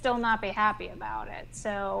they would still not be happy about it.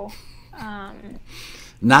 So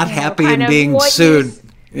not happy in being sued.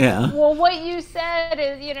 Yeah. Well, what you said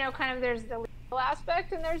is, kind of there's the legal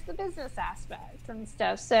aspect and there's the business aspect and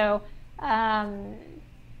stuff. So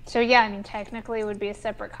yeah, I mean, technically it would be a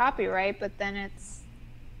separate copyright, but then it's,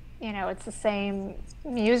 it's the same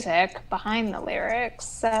music behind the lyrics.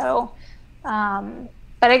 So, but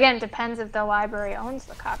again, it depends if the library owns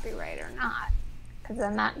the copyright or not, because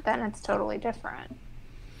then it's totally different,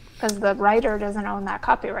 because the writer doesn't own that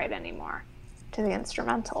copyright anymore to the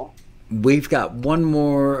instrumental. We've got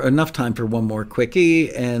enough time for one more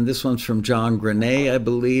quickie, and this one's from John Grenet, I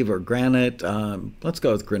believe, or Granite. Let's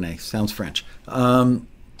go with Grenet. Sounds French.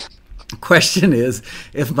 Question is,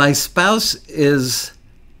 if my spouse is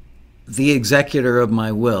the executor of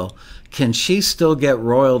my will, can she still get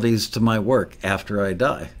royalties to my work after I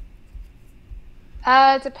die?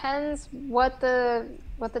 It depends what the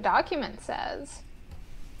document says.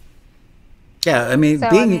 Yeah, I mean, So,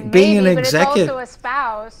 being an but executive. it's also a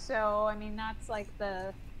spouse, so I mean that's like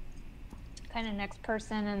the kind of next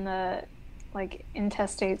person in the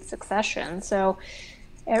intestate succession. So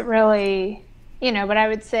it really, but I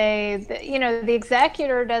would say that the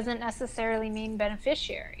executor doesn't necessarily mean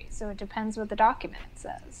beneficiary. So it depends what the document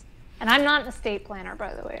says. And I'm not an estate planner,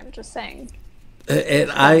 by the way. I'm just saying.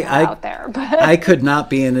 Out there, but I could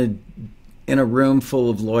not be in a room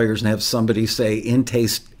full of lawyers and have somebody say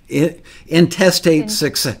intestate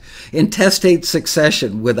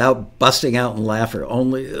succession without busting out in laughter.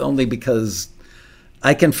 Only because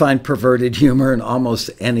I can find perverted humor in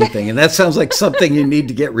almost anything, and that sounds like something you need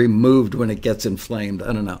to get removed when it gets inflamed.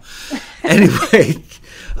 I don't know. Anyway.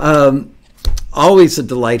 Always a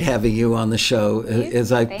delight having you on the show.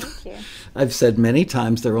 Thank you. I've said many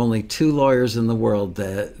times, there are only two lawyers in the world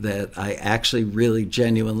that I actually really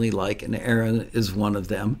genuinely like, and Erin is one of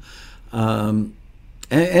them. And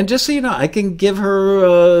just so you know, I can give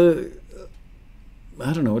her,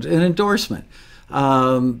 an endorsement.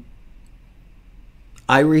 I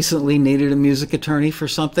recently needed a music attorney for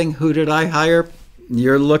something. Who did I hire?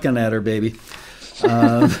 You're looking at her, baby.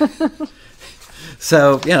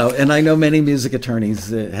 So, and I know many music attorneys,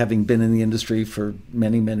 having been in the industry for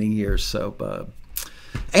many, many years. So,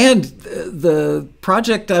 and the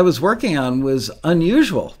project I was working on was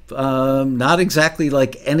unusual. Not exactly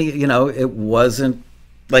like any, it wasn't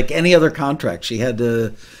like any other contract. She had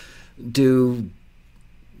to do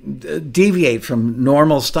deviate from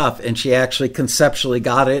normal stuff, and she actually conceptually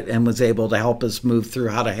got it and was able to help us move through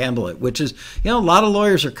how to handle it, which is, a lot of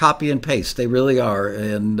lawyers are copy and paste. They really are.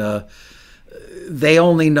 And they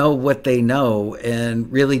only know what they know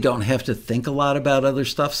and really don't have to think a lot about other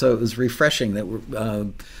stuff. So it was refreshing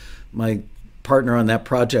that my partner on that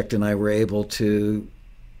project and I were able to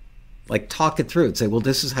talk it through and say, well,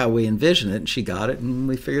 this is how we envision it. And she got it and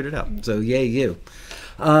we figured it out. So yay, you.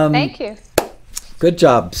 Thank you. Good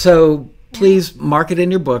job. So please mark it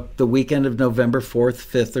in your book, the weekend of November 4th,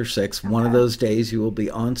 5th, or 6th. Okay. One of those days you will be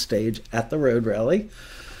on stage at the Road Rally.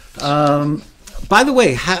 By the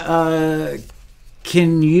way,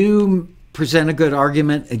 can you present a good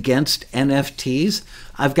argument against NFTs?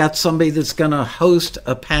 I've got somebody that's going to host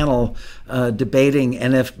a panel debating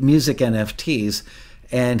music NFTs.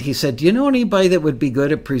 And he said, do you know anybody that would be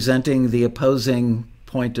good at presenting the opposing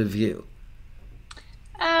point of view?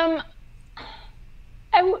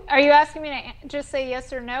 Are you asking me to just say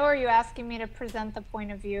yes or no, or are you asking me to present the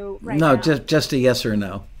point of view right now? No, just a yes or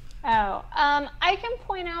no. Oh, I can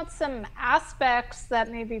point out some aspects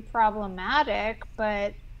that may be problematic,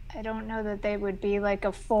 but I don't know that they would be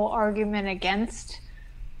a full argument against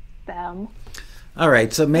them. All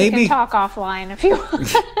right, so maybe we can talk offline if you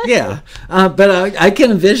want. Yeah, but I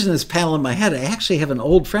can envision this panel in my head. I actually have an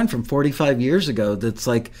old friend from 45 years ago that's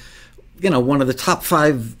one of the top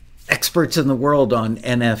 5 experts in the world on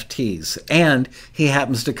NFTs, and he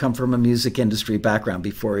happens to come from a music industry background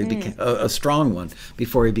before he became a strong one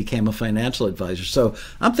before he became a financial advisor. So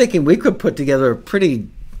I'm thinking we could put together a pretty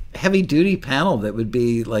heavy-duty panel that would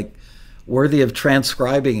be worthy of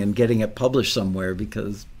transcribing and getting it published somewhere,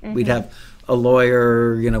 because we'd have a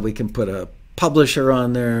lawyer, we can put a publisher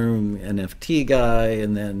on there, NFT guy,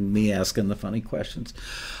 and then me asking the funny questions.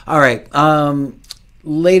 All right,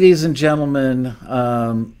 ladies and gentlemen,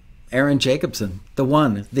 Aaron Jacobson, the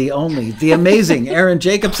one, the only, the amazing Aaron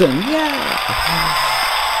Jacobson. Yeah.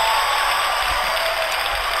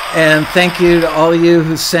 And thank you to all of you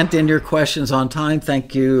who sent in your questions on time.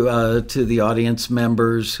 Thank you to the audience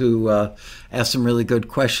members who asked some really good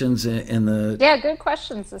questions in the... Yeah, good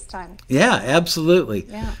questions this time. Yeah, absolutely.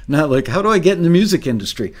 Yeah. Not how do I get in the music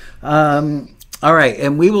industry? All right,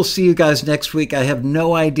 and we will see you guys next week. I have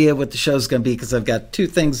no idea what the show's going to be because I've got two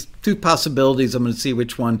possibilities. I'm going to see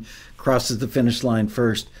which one crosses the finish line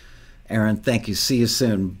first. Aaron, thank you. See you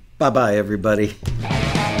soon. Bye-bye, everybody.